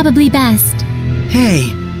 That's probably best. Hey,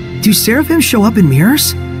 do seraphim show up in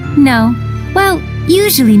mirrors? No. Well,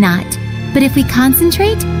 usually not. But if we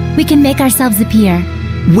concentrate, we can make ourselves appear.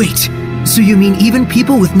 Wait, so you mean even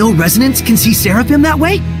people with no resonance can see seraphim that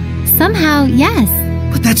way? Somehow, yes.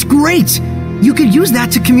 But that's great! You could use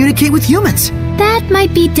that to communicate with humans. That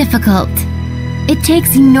might be difficult. It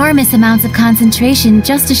takes enormous amounts of concentration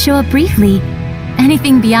just to show up briefly.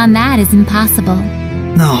 Anything beyond that is impossible.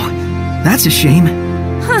 No, that's a shame.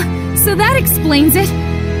 Huh, so that explains it.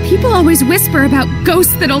 People always whisper about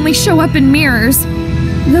ghosts that only show up in mirrors.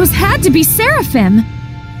 Those had to be seraphim.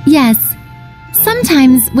 Yes.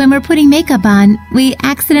 Sometimes when we're putting makeup on, we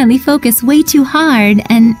accidentally focus way too hard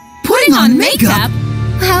and... Putting on makeup?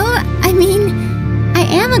 Well, I mean, I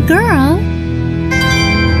am a girl.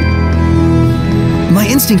 My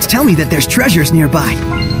instincts tell me that there's treasures nearby.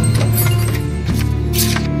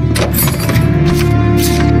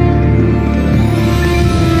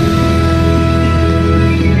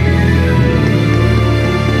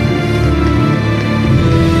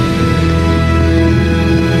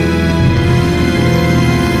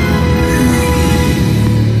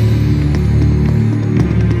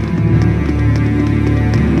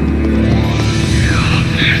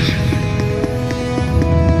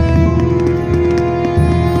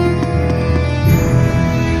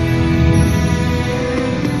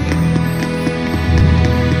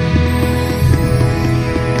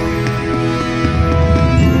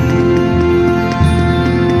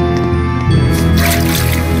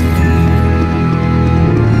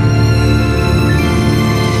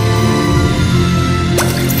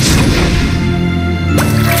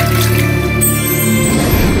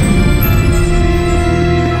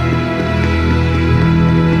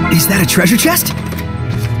 Is that a treasure chest?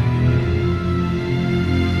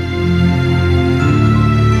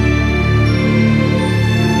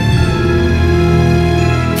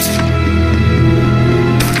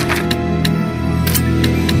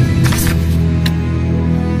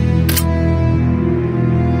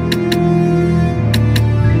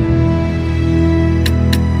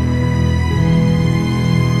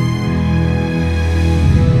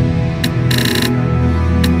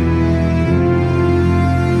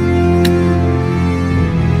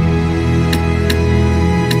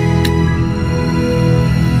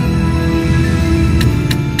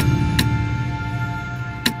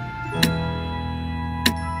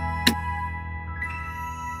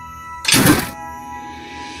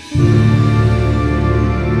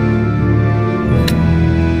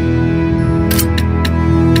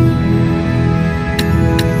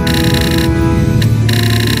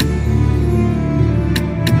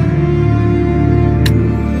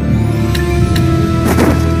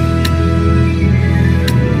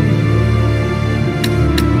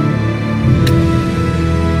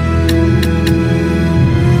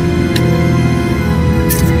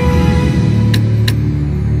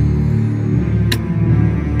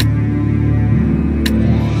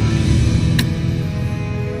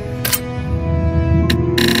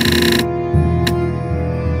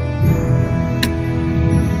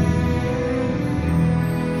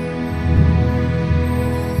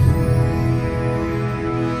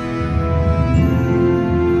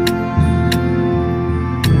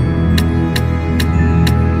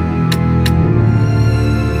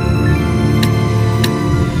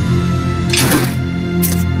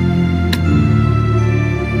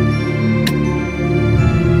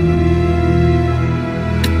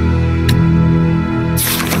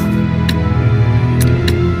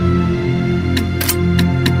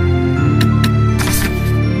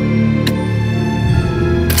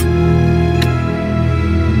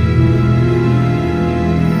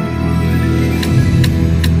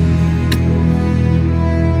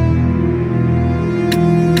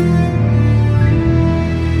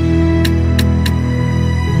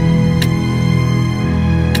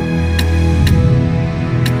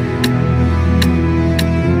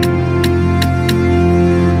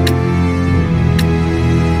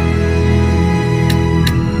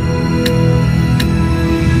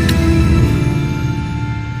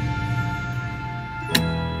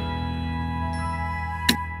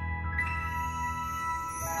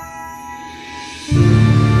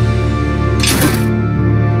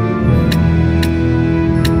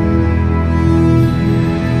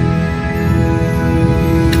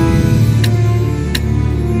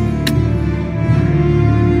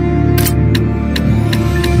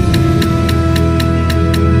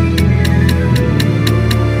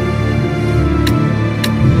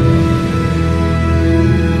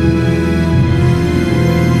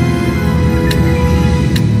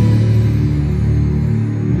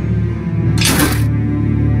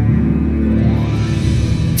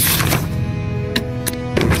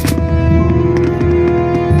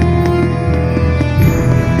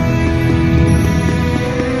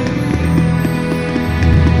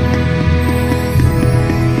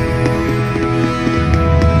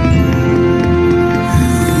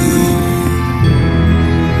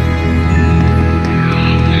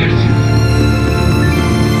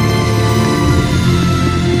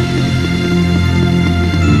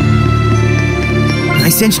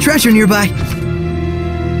 Sense treasure nearby.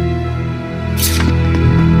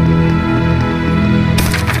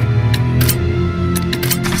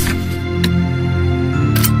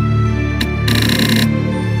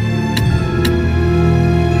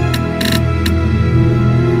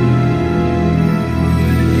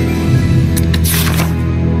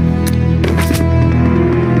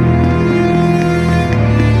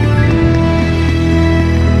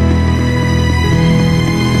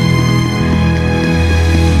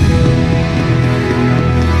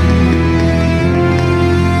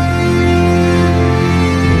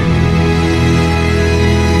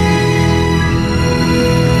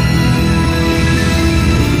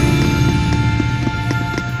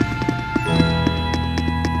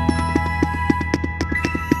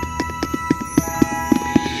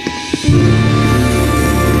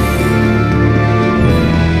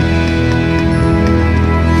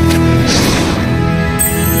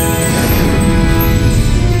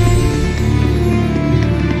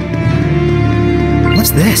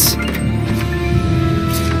 What's this?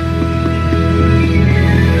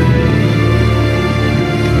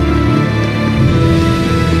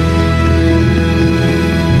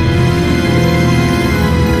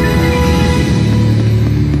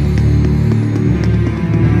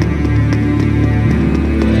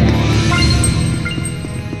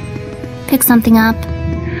 Pick something up.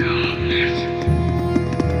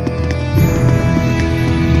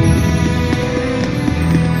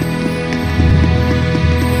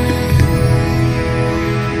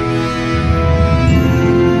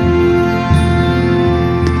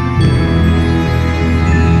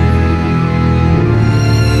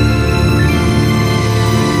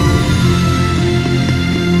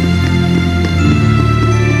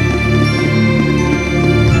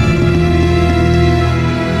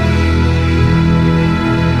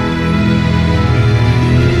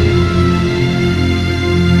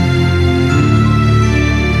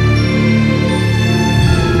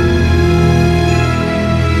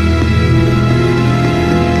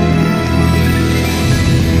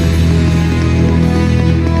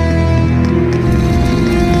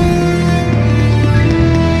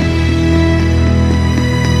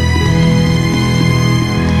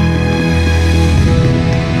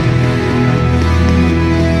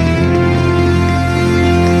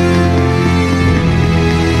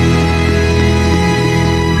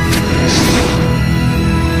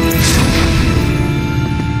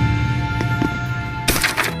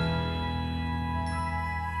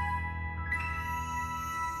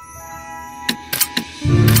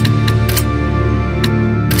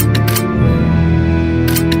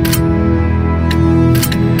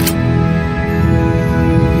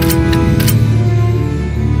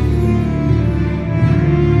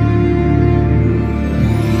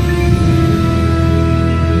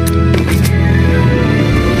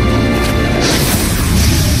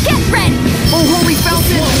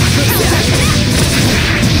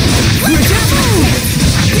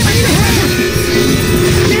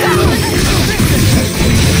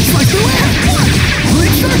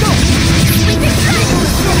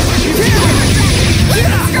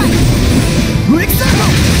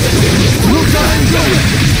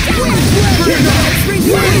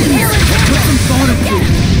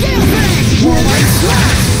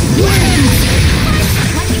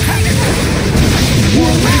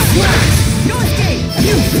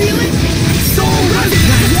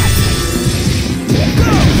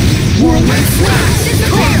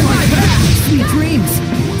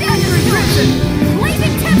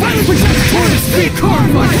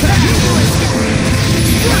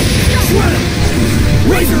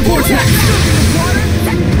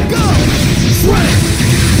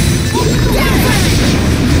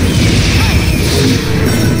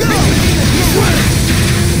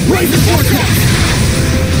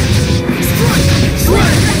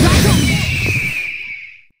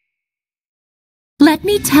 Let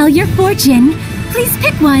me tell your fortune. Please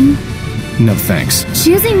pick one. No thanks.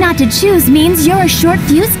 Choosing not to choose means you're a short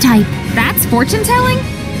fuse type. That's fortune telling?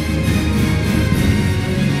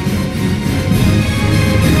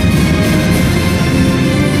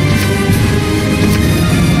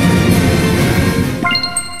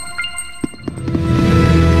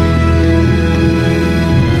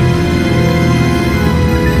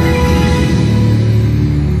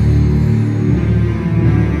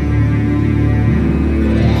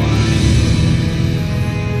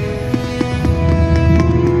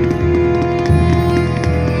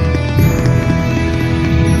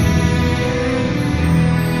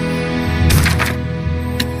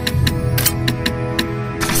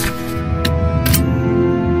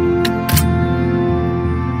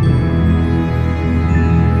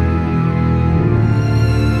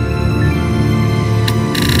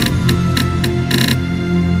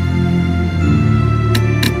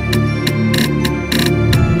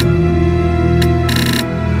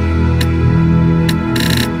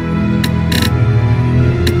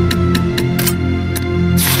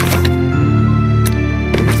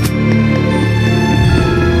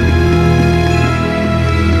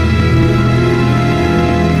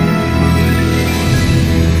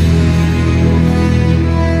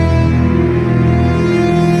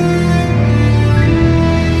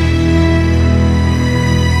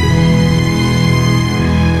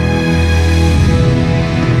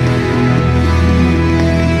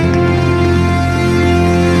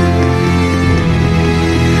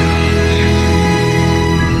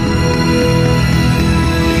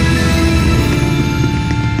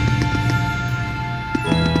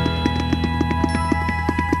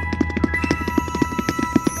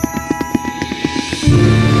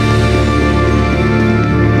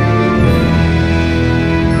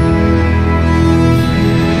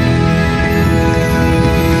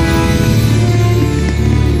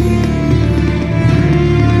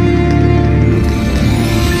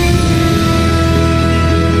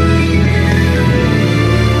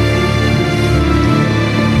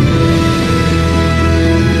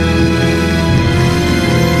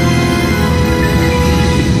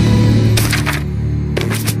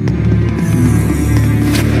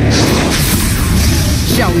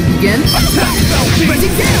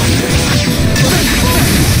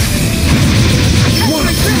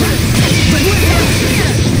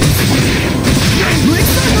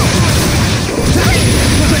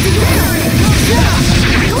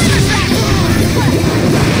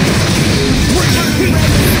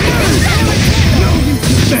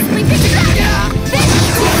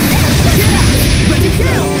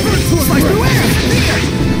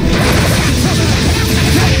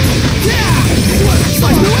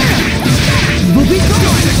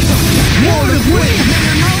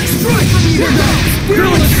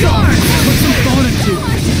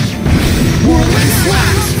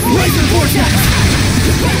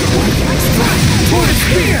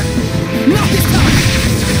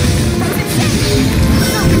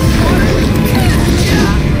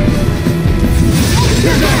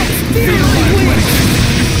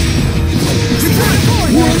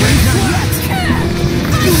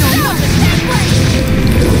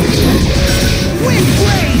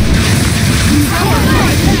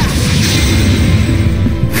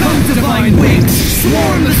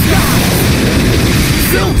 Swarm the skies!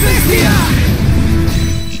 Zestiria!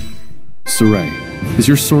 Saray, is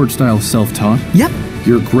your sword style self-taught? Yep.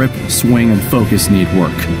 Your grip, swing, and focus need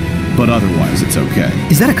work. But otherwise, it's okay.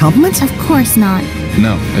 Is that a compliment? Of course not.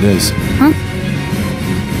 No, it is. Huh?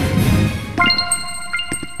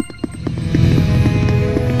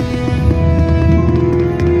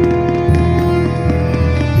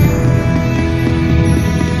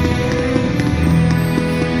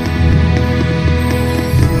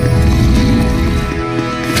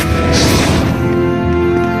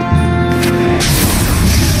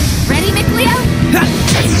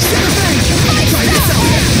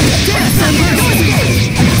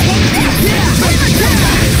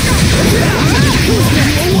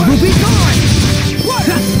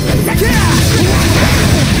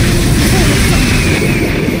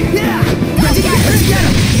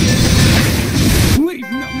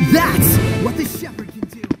 That's what the shepherd can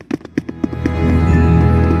do.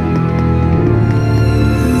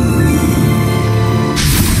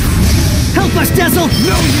 Help us, Dazzle!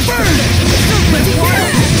 No, burn!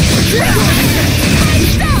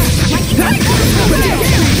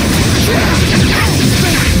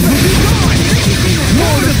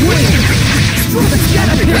 Lord of Wind! Let's get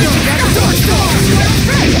up here! Dark Star!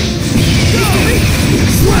 Shredder!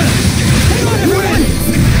 Hang on, everyone!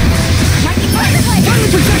 Finally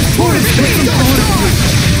protect Torrent Speed! Dark Star!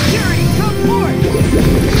 Fury, come forward!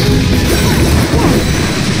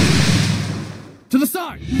 To the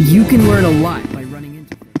side! You can learn a lot by running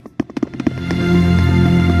into things.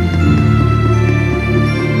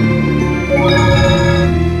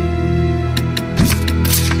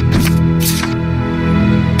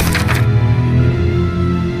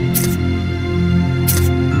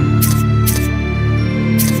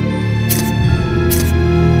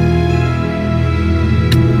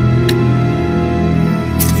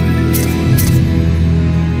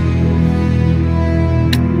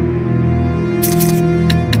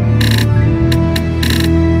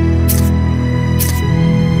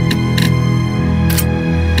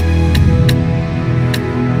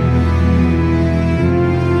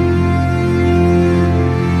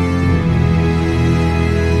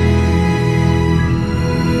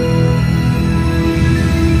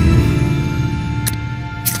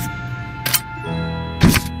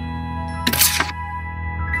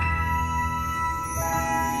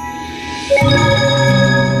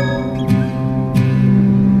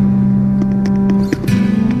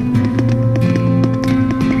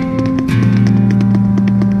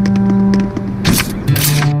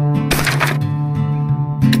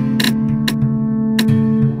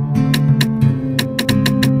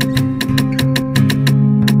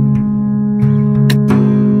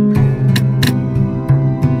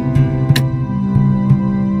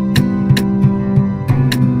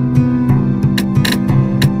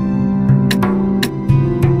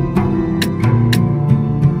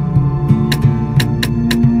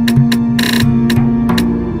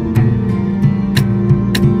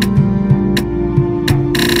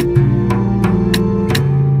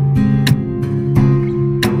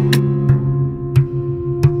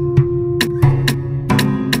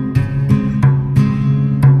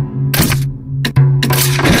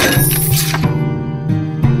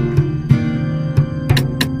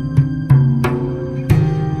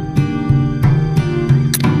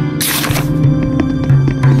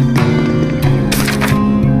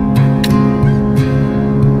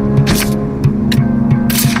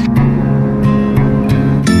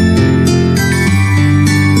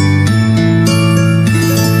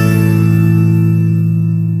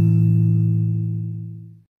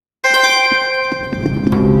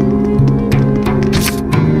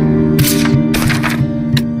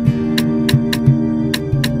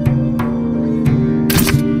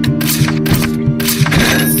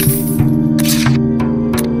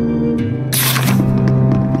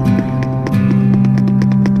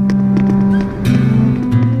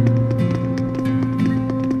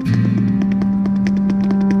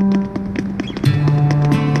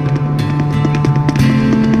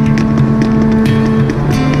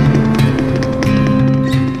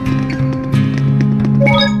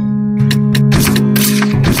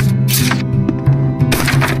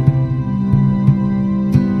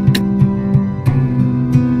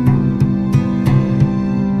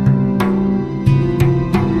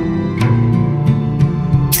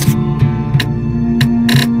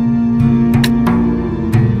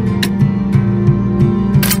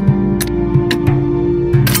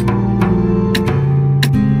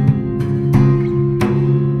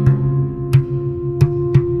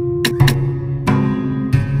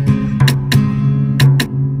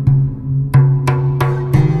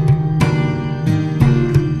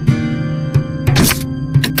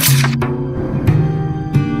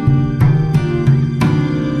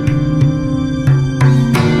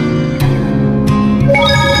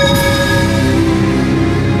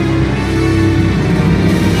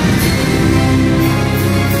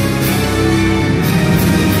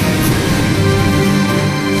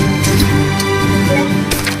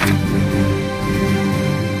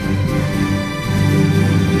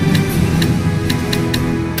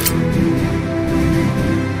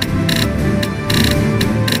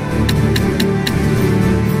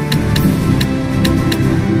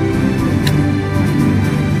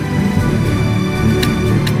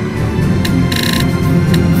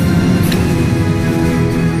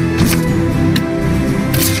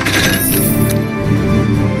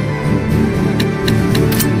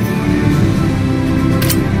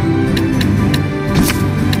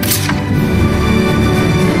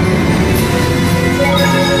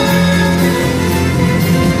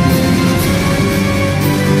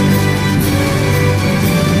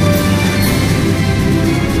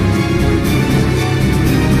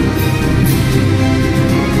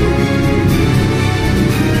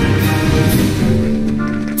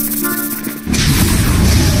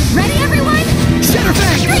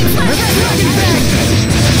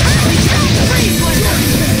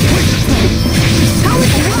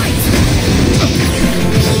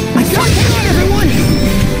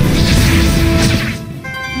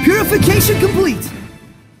 Verification complete!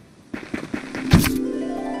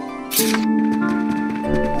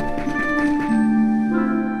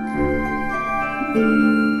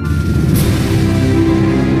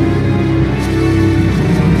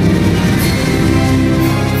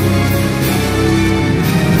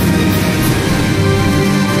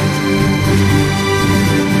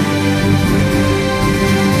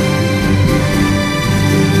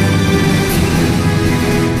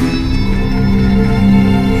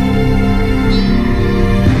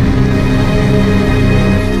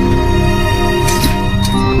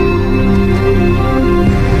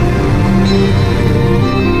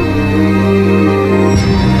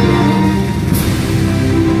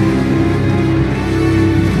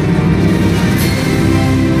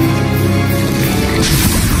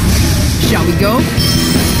 Shall we go?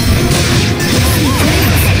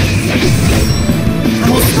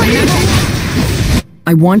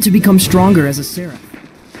 I want to become stronger as a seraph.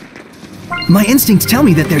 My instincts tell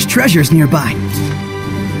me that there's treasures nearby.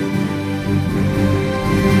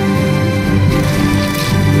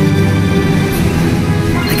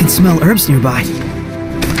 I can smell herbs nearby.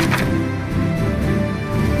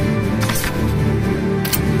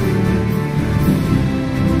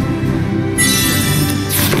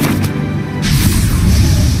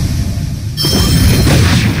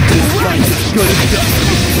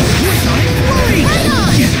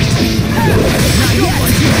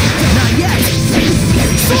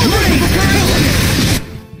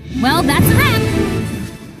 Well, that's a wrap.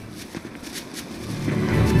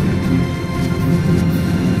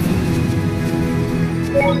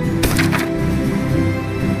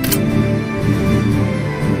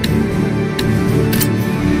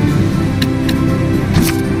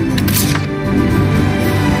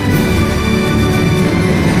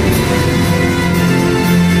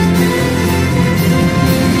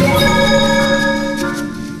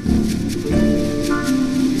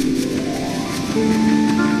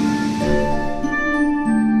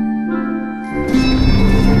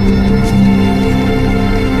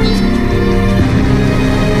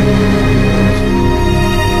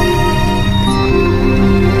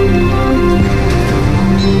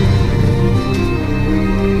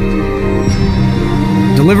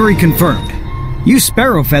 Delivery confirmed. You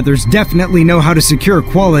Sparrow Feathers definitely know how to secure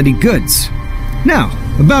quality goods. Now,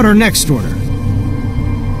 about our next order.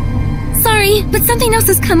 Sorry, but something else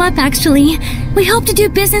has come up actually. We hope to do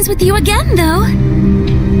business with you again, though.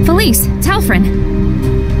 Felice, Telfrin.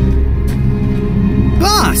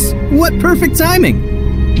 Boss! What perfect timing!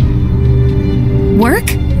 Work?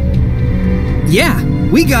 Yeah,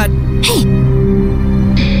 we got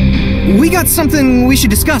something we should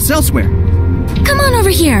discuss elsewhere. Come on over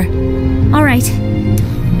here. All right.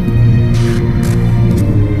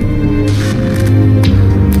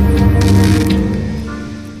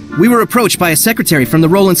 We were approached by a secretary from the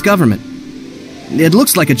Roland's government. It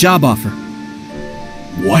looks like a job offer.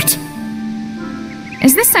 What?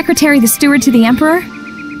 Is this secretary the steward to the Emperor?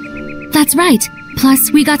 That's right.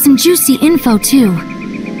 Plus, we got some juicy info, too.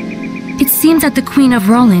 It seems that the Queen of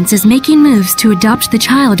Roland's is making moves to adopt the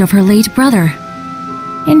child of her late brother.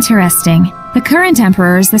 Interesting. The current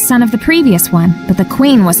Emperor is the son of the previous one, but the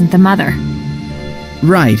Queen wasn't the mother.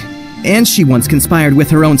 Right. And she once conspired with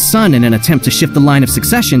her own son in an attempt to shift the line of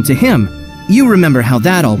succession to him. You remember how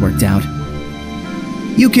that all worked out.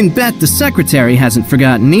 You can bet the secretary hasn't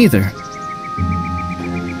forgotten either.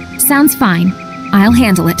 Sounds fine. I'll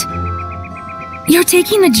handle it. You're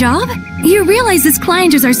taking the job? You realize this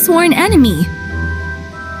client is our sworn enemy.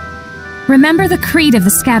 Remember the creed of the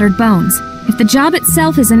Scattered Bones. If the job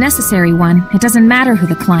itself is a necessary one, it doesn't matter who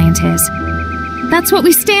the client is. That's what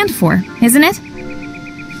we stand for, isn't it?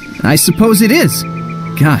 I suppose it is.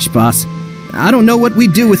 Gosh, boss. I don't know what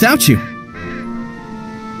we'd do without you.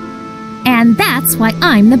 And that's why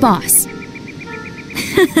I'm the boss.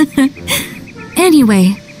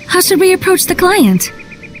 Anyway, how should we approach the client?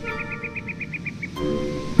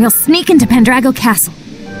 We'll sneak into Pendrago Castle.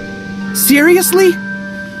 Seriously?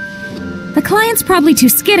 The client's probably too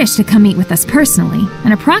skittish to come meet with us personally,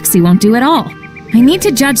 and a proxy won't do at all. I need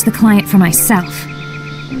to judge the client for myself.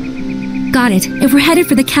 Got it. If we're headed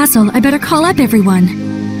for the castle, I better call up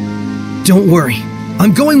everyone. Don't worry.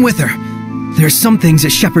 I'm going with her. There's some things a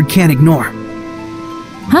shepherd can't ignore.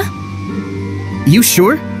 Huh? You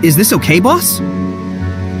sure? Is this okay, boss?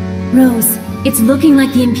 Rose, it's looking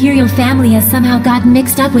like the Imperial family has somehow gotten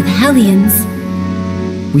mixed up with Hellions.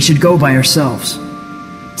 We should go by ourselves.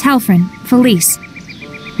 Telfrin, Felice.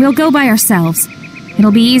 We'll go by ourselves.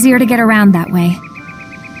 It'll be easier to get around that way.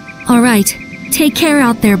 All right. Take care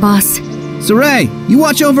out there, boss. Saray, you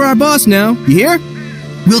watch over our boss now, you hear?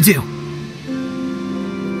 Will do.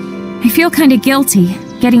 I feel kinda guilty,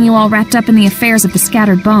 getting you all wrapped up in the affairs of the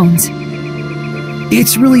scattered bones.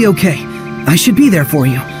 It's really okay. I should be there for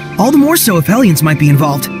you. All the more so if Hellions might be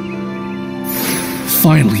involved.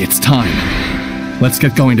 Finally, it's time. Let's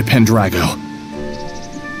get going to Pendrago.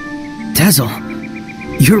 Tezel,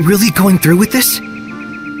 you're really going through with this?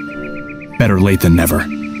 Better late than never.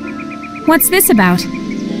 What's this about?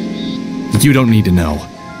 You don't need to know.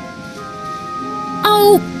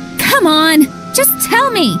 Oh, come on! Just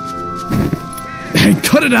tell me! Hey,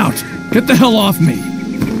 cut it out! Get the hell off me!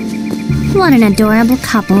 What an adorable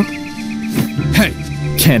couple. Hey,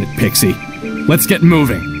 can it, Pixie? Let's get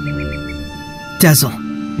moving. Tezel,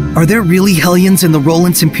 are there really Hellions in the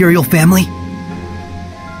Roland's Imperial family?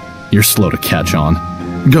 You're slow to catch on.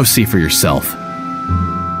 Go see for yourself.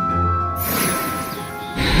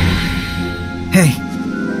 Hey.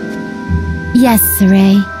 Yes,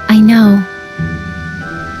 Saray, I know.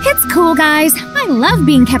 It's cool, guys. I love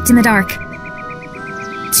being kept in the dark.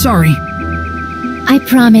 Sorry. I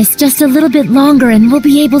promise, just a little bit longer and we'll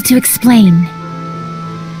be able to explain.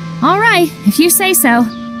 All right, if you say so.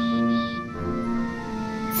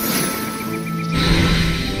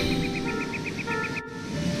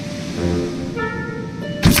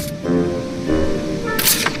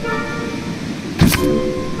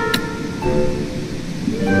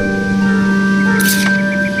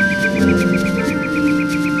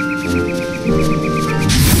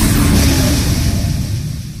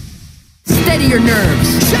 Steady your nerves.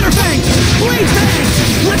 Center bang! Blade bang!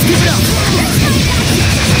 Let's keep it up!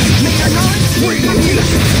 Make our knowledge where you need it.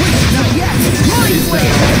 Wait, not yet. Mind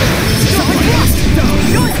blade!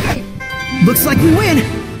 No escape! Looks like we win!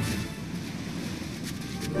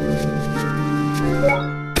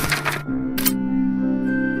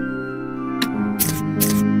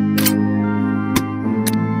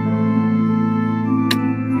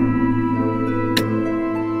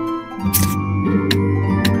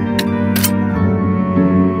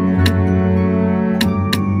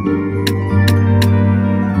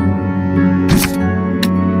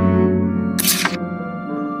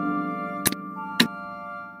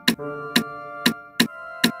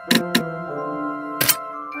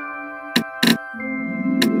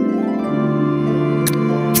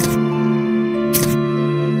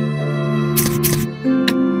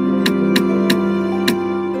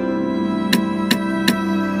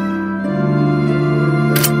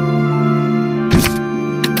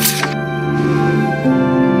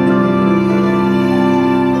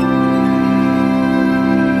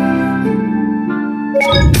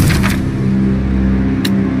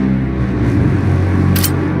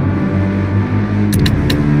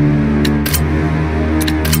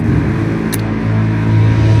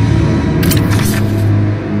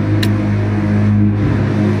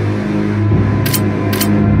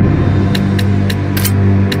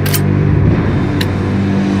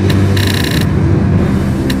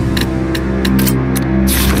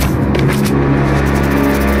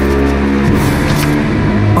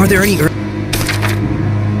 Are there any herbs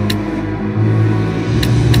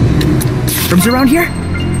around here?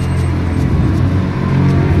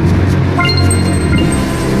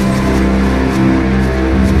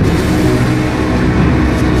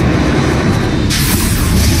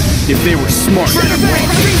 If they were smart.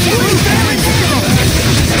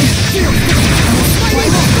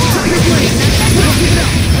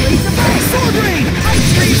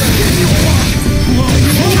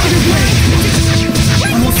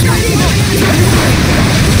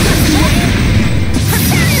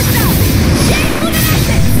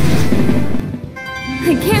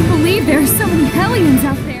 I can't believe there are so many Hellions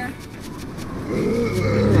out there.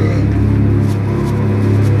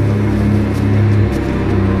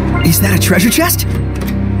 Is that a treasure chest?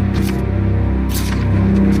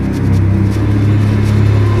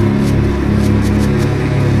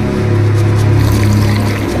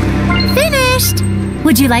 Finished!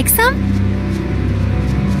 Would you like some?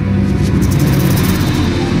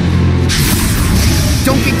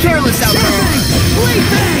 Don't get careless out there! Blade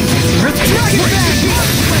bang! Dragon bang!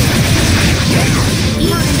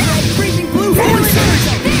 Freezing blue! Forward surge!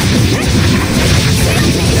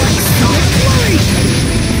 Flurry!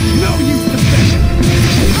 No use defending!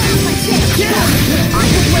 Get out! On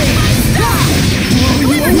the blade! Stop! Blowing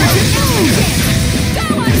you away!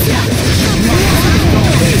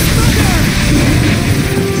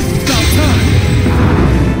 Stop time!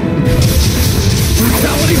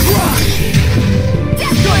 Brutality rock!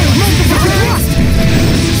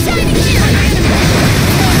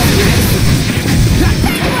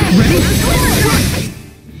 Ready?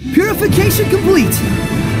 Purification complete!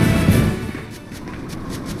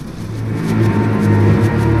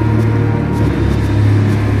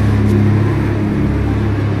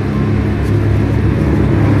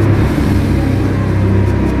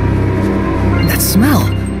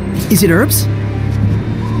 Is it herbs?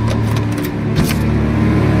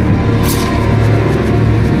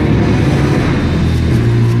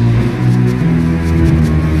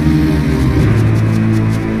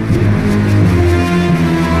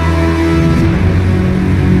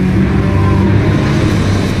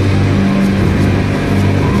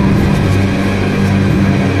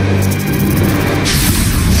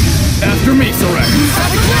 After me, Sorek!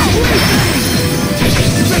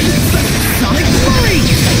 Sonic Flurry!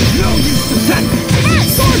 No use to that!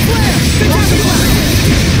 Sword Flare!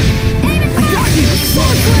 I got you!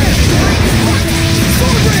 Sword Flare!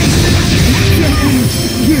 Sword Ring!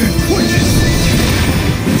 Here, quick!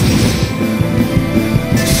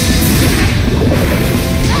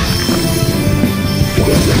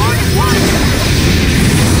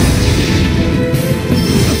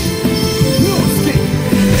 No escape!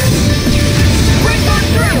 Break on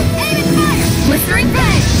through! Aim and fire! Blistering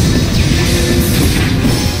Fang!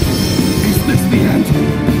 Is this the end?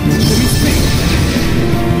 Give me speed!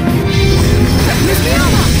 Miss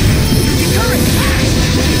Miama! Current!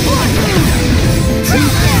 Blood Moon!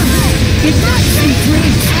 Trap them! Ignite, sweet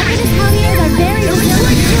dreams! Happiness Poniers are very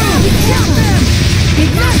Break through! Count them!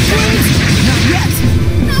 Ignite, dreams! Not yet!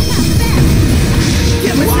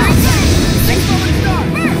 Get lost! Six falling star!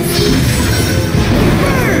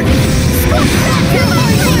 Bird! Squash that! Kill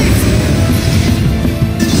my place!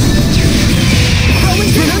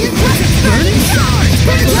 Rolling Brilliant Present! Burning Shards!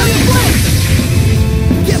 Brilliant Blade!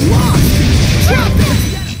 Get lost! Drop them!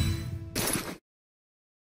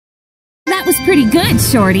 That was pretty good,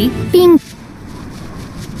 Shorty. Being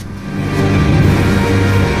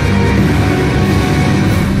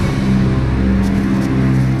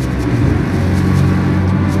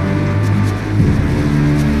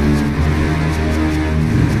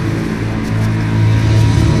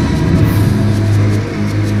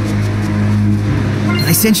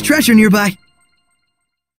I sense treasure nearby.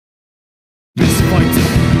 This fight.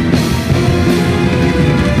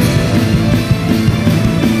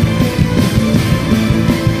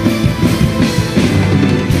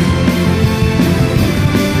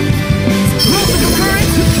 Multiple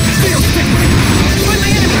currents! Steel stick! Find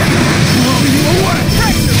my enemy! Blow you away!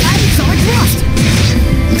 Pressure! Sonic thrust!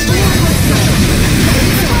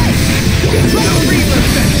 Triple Reaper!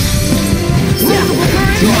 Multiple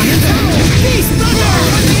currents! Beast Thunder!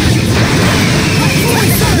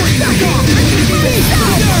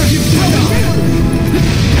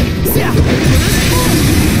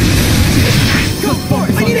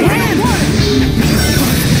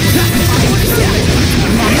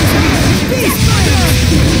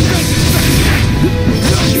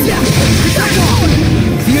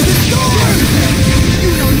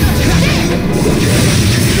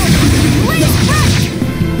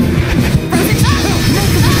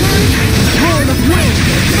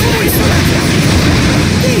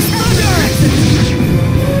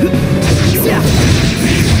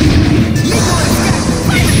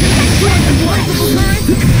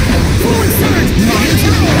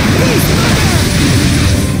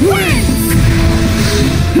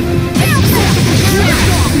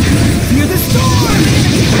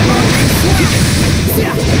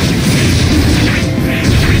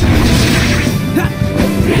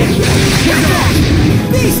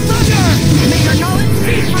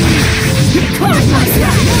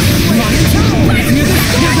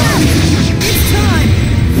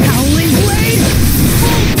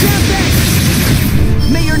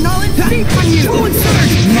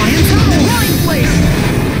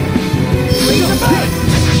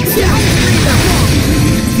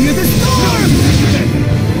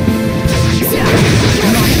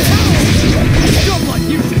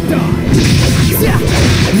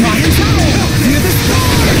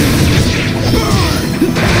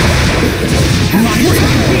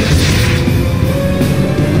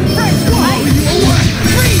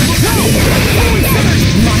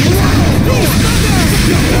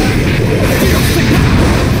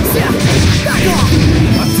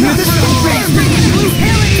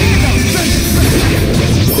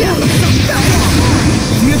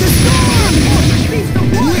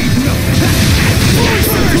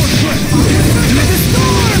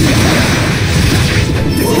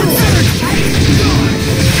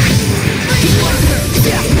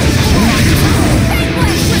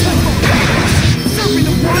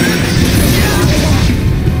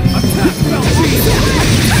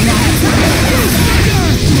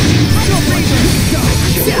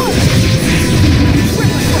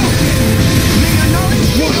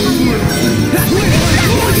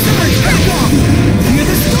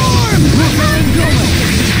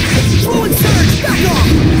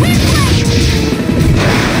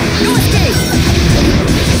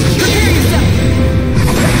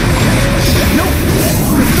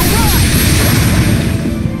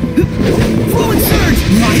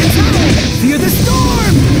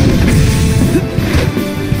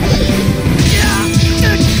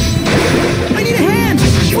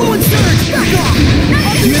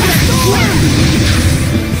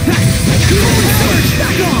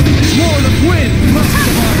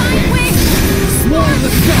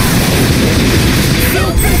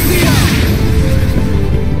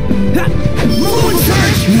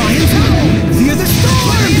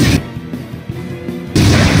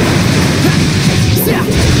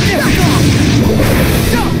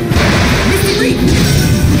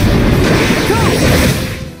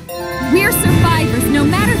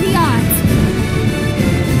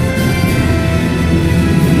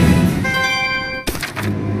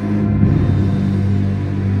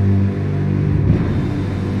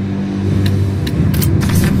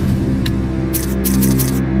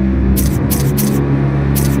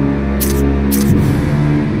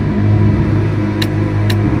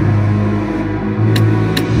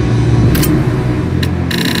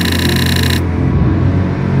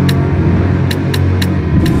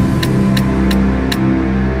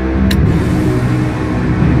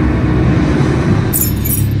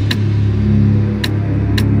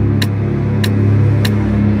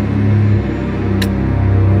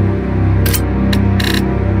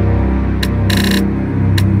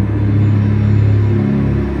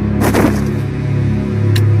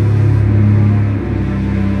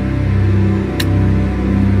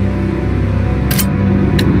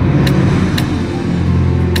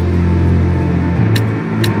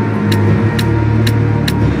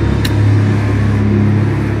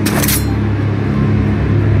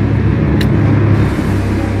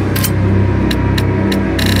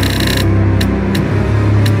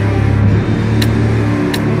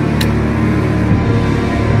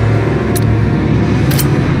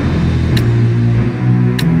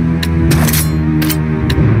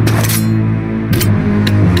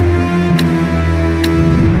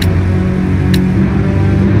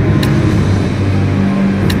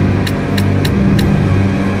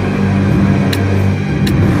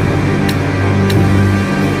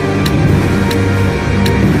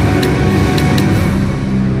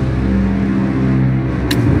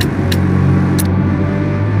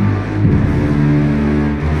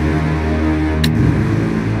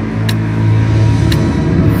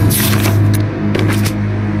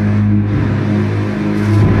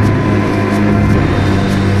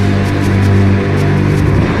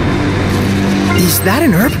 Is that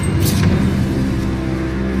an herb?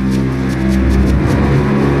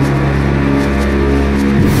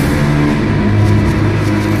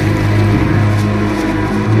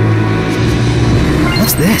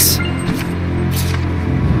 What's this?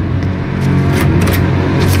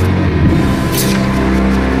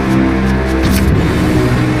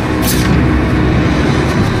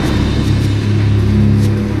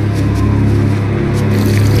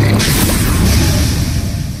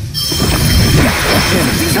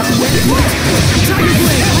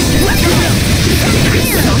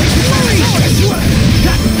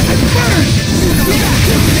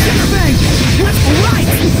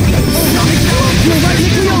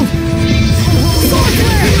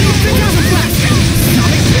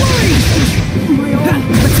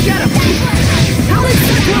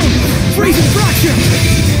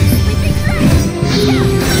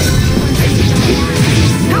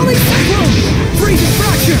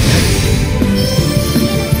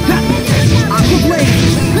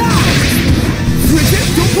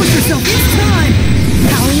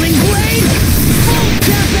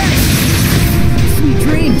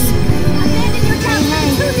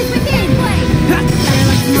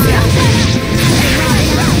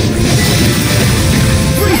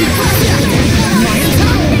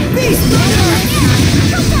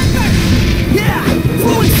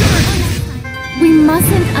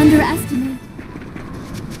 Underestimate.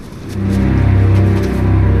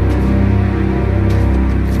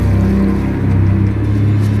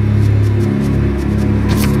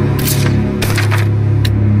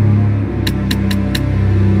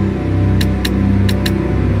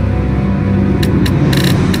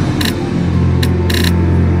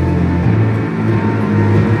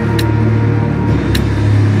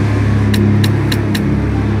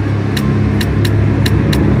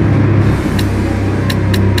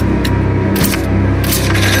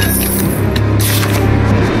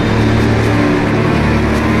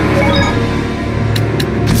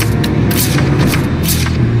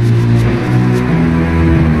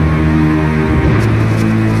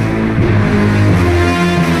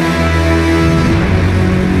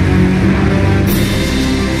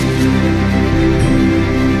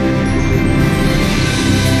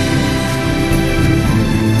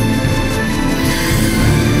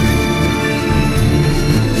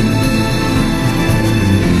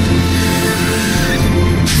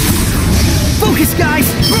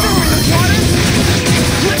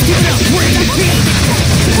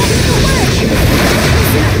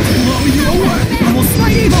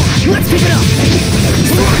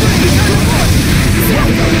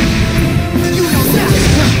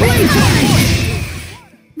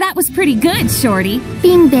 That was pretty good, Shorty.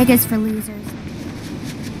 Being big is for losers.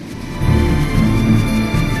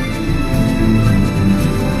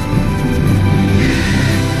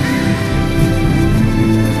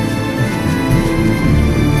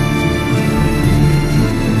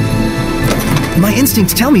 My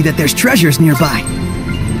instincts tell me that there's treasures nearby.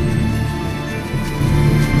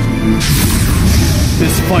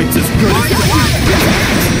 This fight's as good as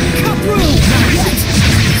Come through!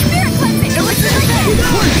 Spirit cleansing!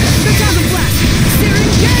 Phantasm Blast!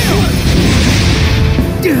 Searing Gale!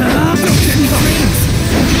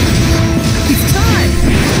 It's time!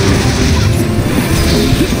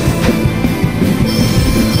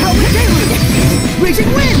 Howling Gale! Raging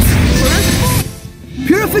Winds!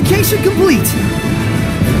 Purification complete!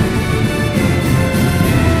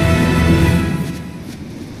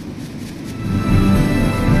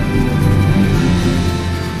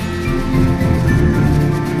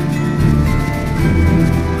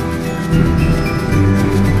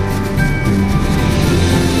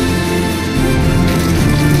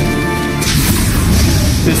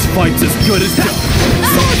 This fight's as good as done.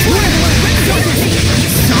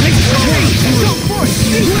 Sonic Fury! Go forth!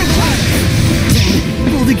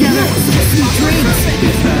 Pull together! Sweet dreams!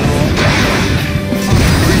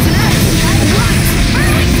 Crimson X!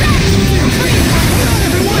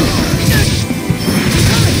 Everyone!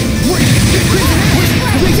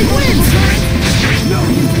 Raging Winds!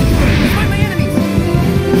 Find my enemies!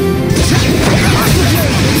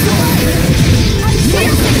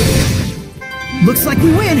 Looks like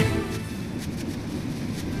we win!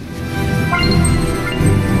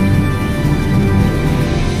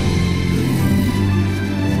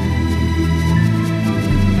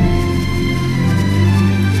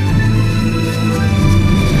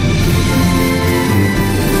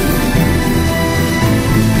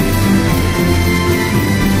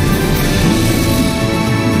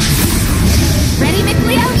 Ready,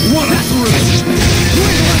 McLeo? One through!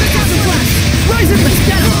 Rise and let's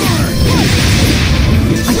get him!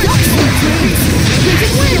 I got you!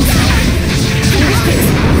 Raging Winds!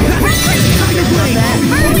 Tiger Blade!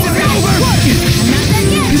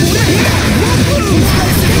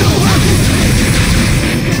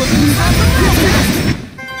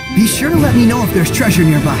 Be sure to let me know if there's treasure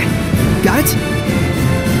nearby. Got it?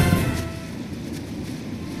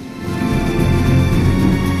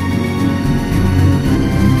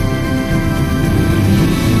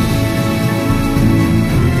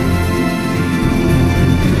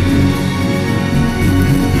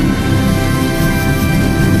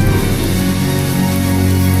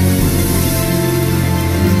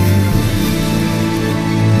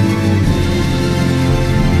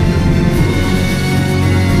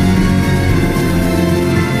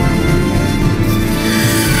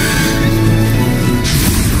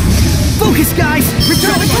 Focus, guys!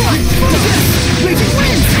 Return the core! Focus! Raging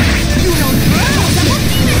winds! You don't drown!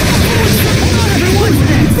 Not everyone's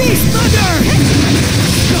next! Beast Thunder!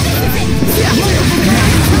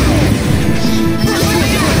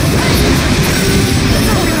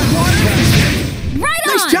 Right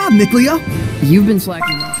on! Nice job, Nickleo! You've been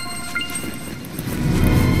slacking off.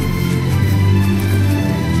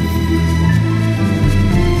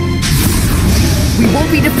 We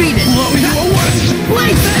won't be defeated! Blow you away!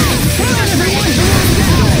 Blade Bang! Come on, everyone!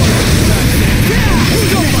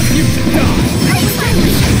 Don't let you die!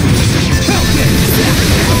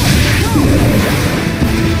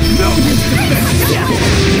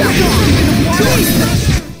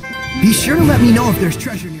 Be sure to let me know if there's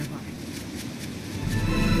treasure nearby.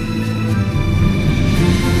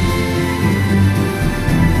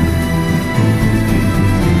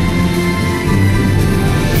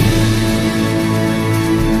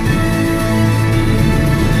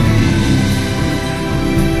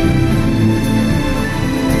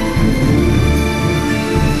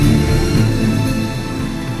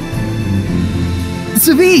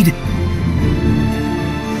 Savid!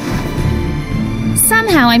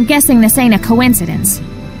 Somehow I'm guessing this ain't a coincidence.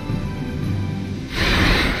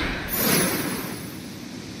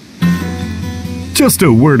 Just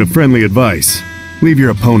a word of friendly advice. Leave your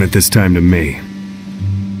opponent this time to me.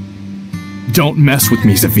 Don't mess with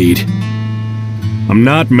me, Zavid. I'm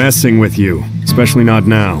not messing with you, especially not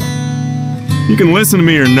now. You can listen to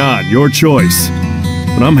me or not, your choice.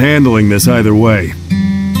 But I'm handling this either way.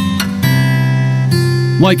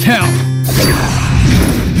 Like hell!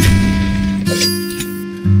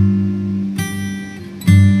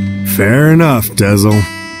 Fair enough, Dezel.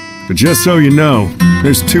 But just so you know,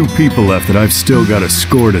 there's 2 people left that I've still got a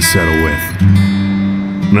score to settle with.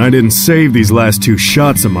 And I didn't save these last 2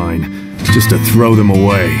 shots of mine just to throw them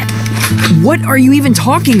away. What are you even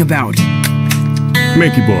talking about?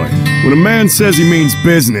 Mickey boy, when a man says he means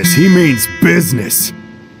business, he means business.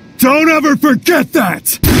 Don't ever forget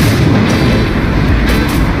that!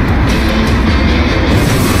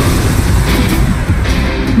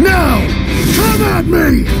 Now! Come at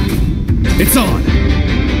me! It's on!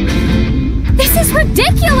 This is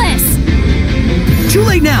ridiculous! Too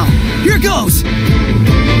late now! Here goes!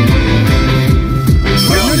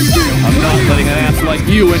 I'm not letting an ass like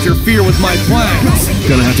you interfere with my plans!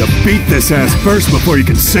 Gonna have to beat this ass first before you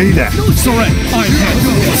can say that. Soren, I'm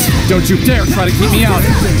handling this! Don't you dare try to keep me out!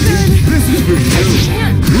 This is for you!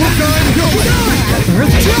 Look, I'm going!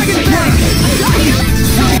 Earth Dragon Blade!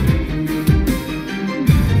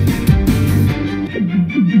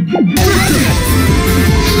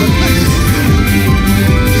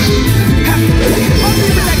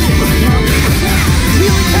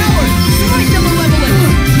 Healing power! Strike them malevolent!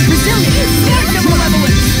 Resilient! Strike them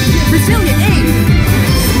malevolent! Resilient aim!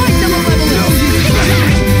 Strike them malevolent!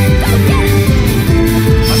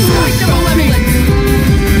 Strike them malevolent!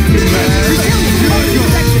 Resilient!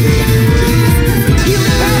 Protection!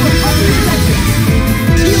 Healing power! Protection!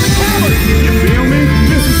 Healing power! You feel me?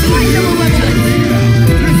 This is Strike them malevolent!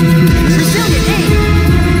 Resilient aim!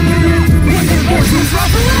 Forces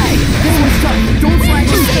drop away! This one's tough! Don't flag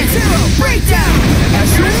your stand! Zero! Breakdown!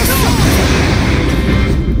 Asher Assault!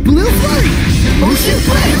 Blue Flurry! Ocean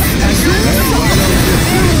Blitz! Asher Assault!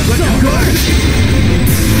 Let go guard!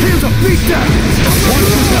 Here's a beatdown!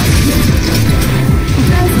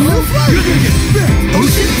 Blue Flurry! You're gonna get bit!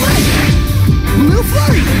 Ocean Blitz! Blue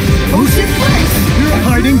Flurry! Ocean Blitz! You're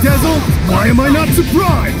hiding, Dezel? Why am I not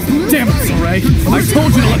surprised? Damn it, Soren! I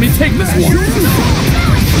told you to let me take this one!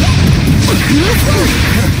 Blue Flurry!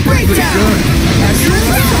 Breakdown! Asher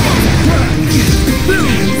Assault!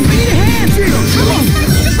 Need a hand! Come on!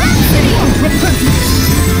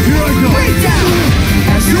 Here I go! Breakdown!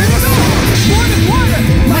 Asher Assault! More than water!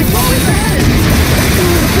 My foe is ahead!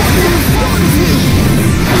 Water responds you!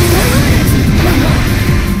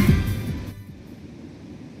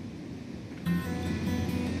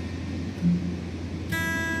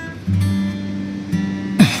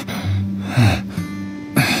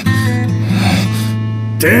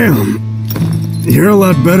 Damn. You're a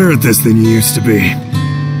lot better at this than you used to be.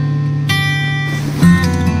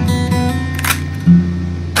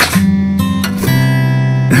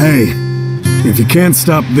 Hey, if you can't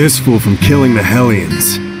stop this fool from killing the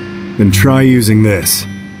Hellions, then try using this.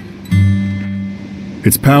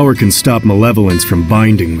 Its power can stop malevolence from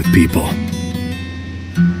binding with people.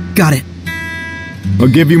 Got it. I'll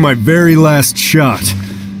give you my very last shot.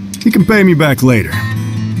 You can pay me back later.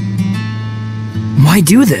 Why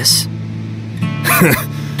do this?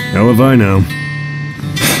 Hell if I know.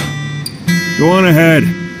 Go on ahead.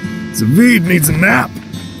 Zavid needs a nap.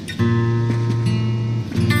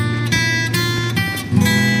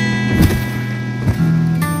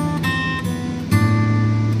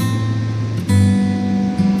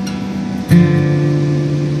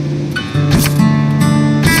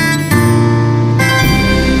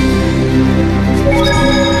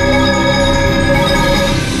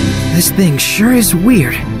 This thing sure is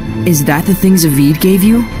weird. Is that the thing Zavid gave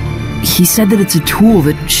you? He said that it's a tool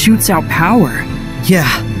that shoots out power. Yeah,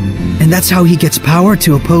 and that's how he gets power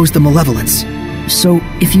to oppose the malevolence. So,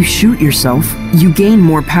 if you shoot yourself, you gain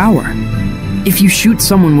more power. If you shoot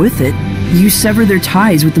someone with it, you sever their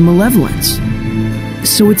ties with the malevolence.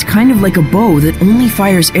 So it's kind of like a bow that only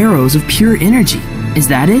fires arrows of pure energy. Is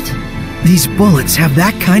that it? These bullets have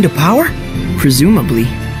that kind of power? Presumably.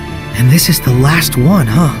 And this is the last one,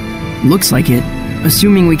 huh? Looks like it.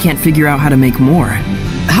 Assuming we can't figure out how to make more.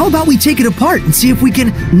 How about we take it apart and see if we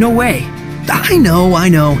can... No way. I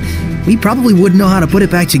know. We probably wouldn't know how to put it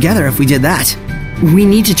back together if we did that. We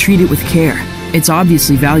need to treat it with care. It's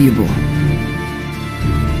obviously valuable.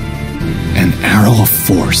 An arrow of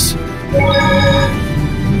force.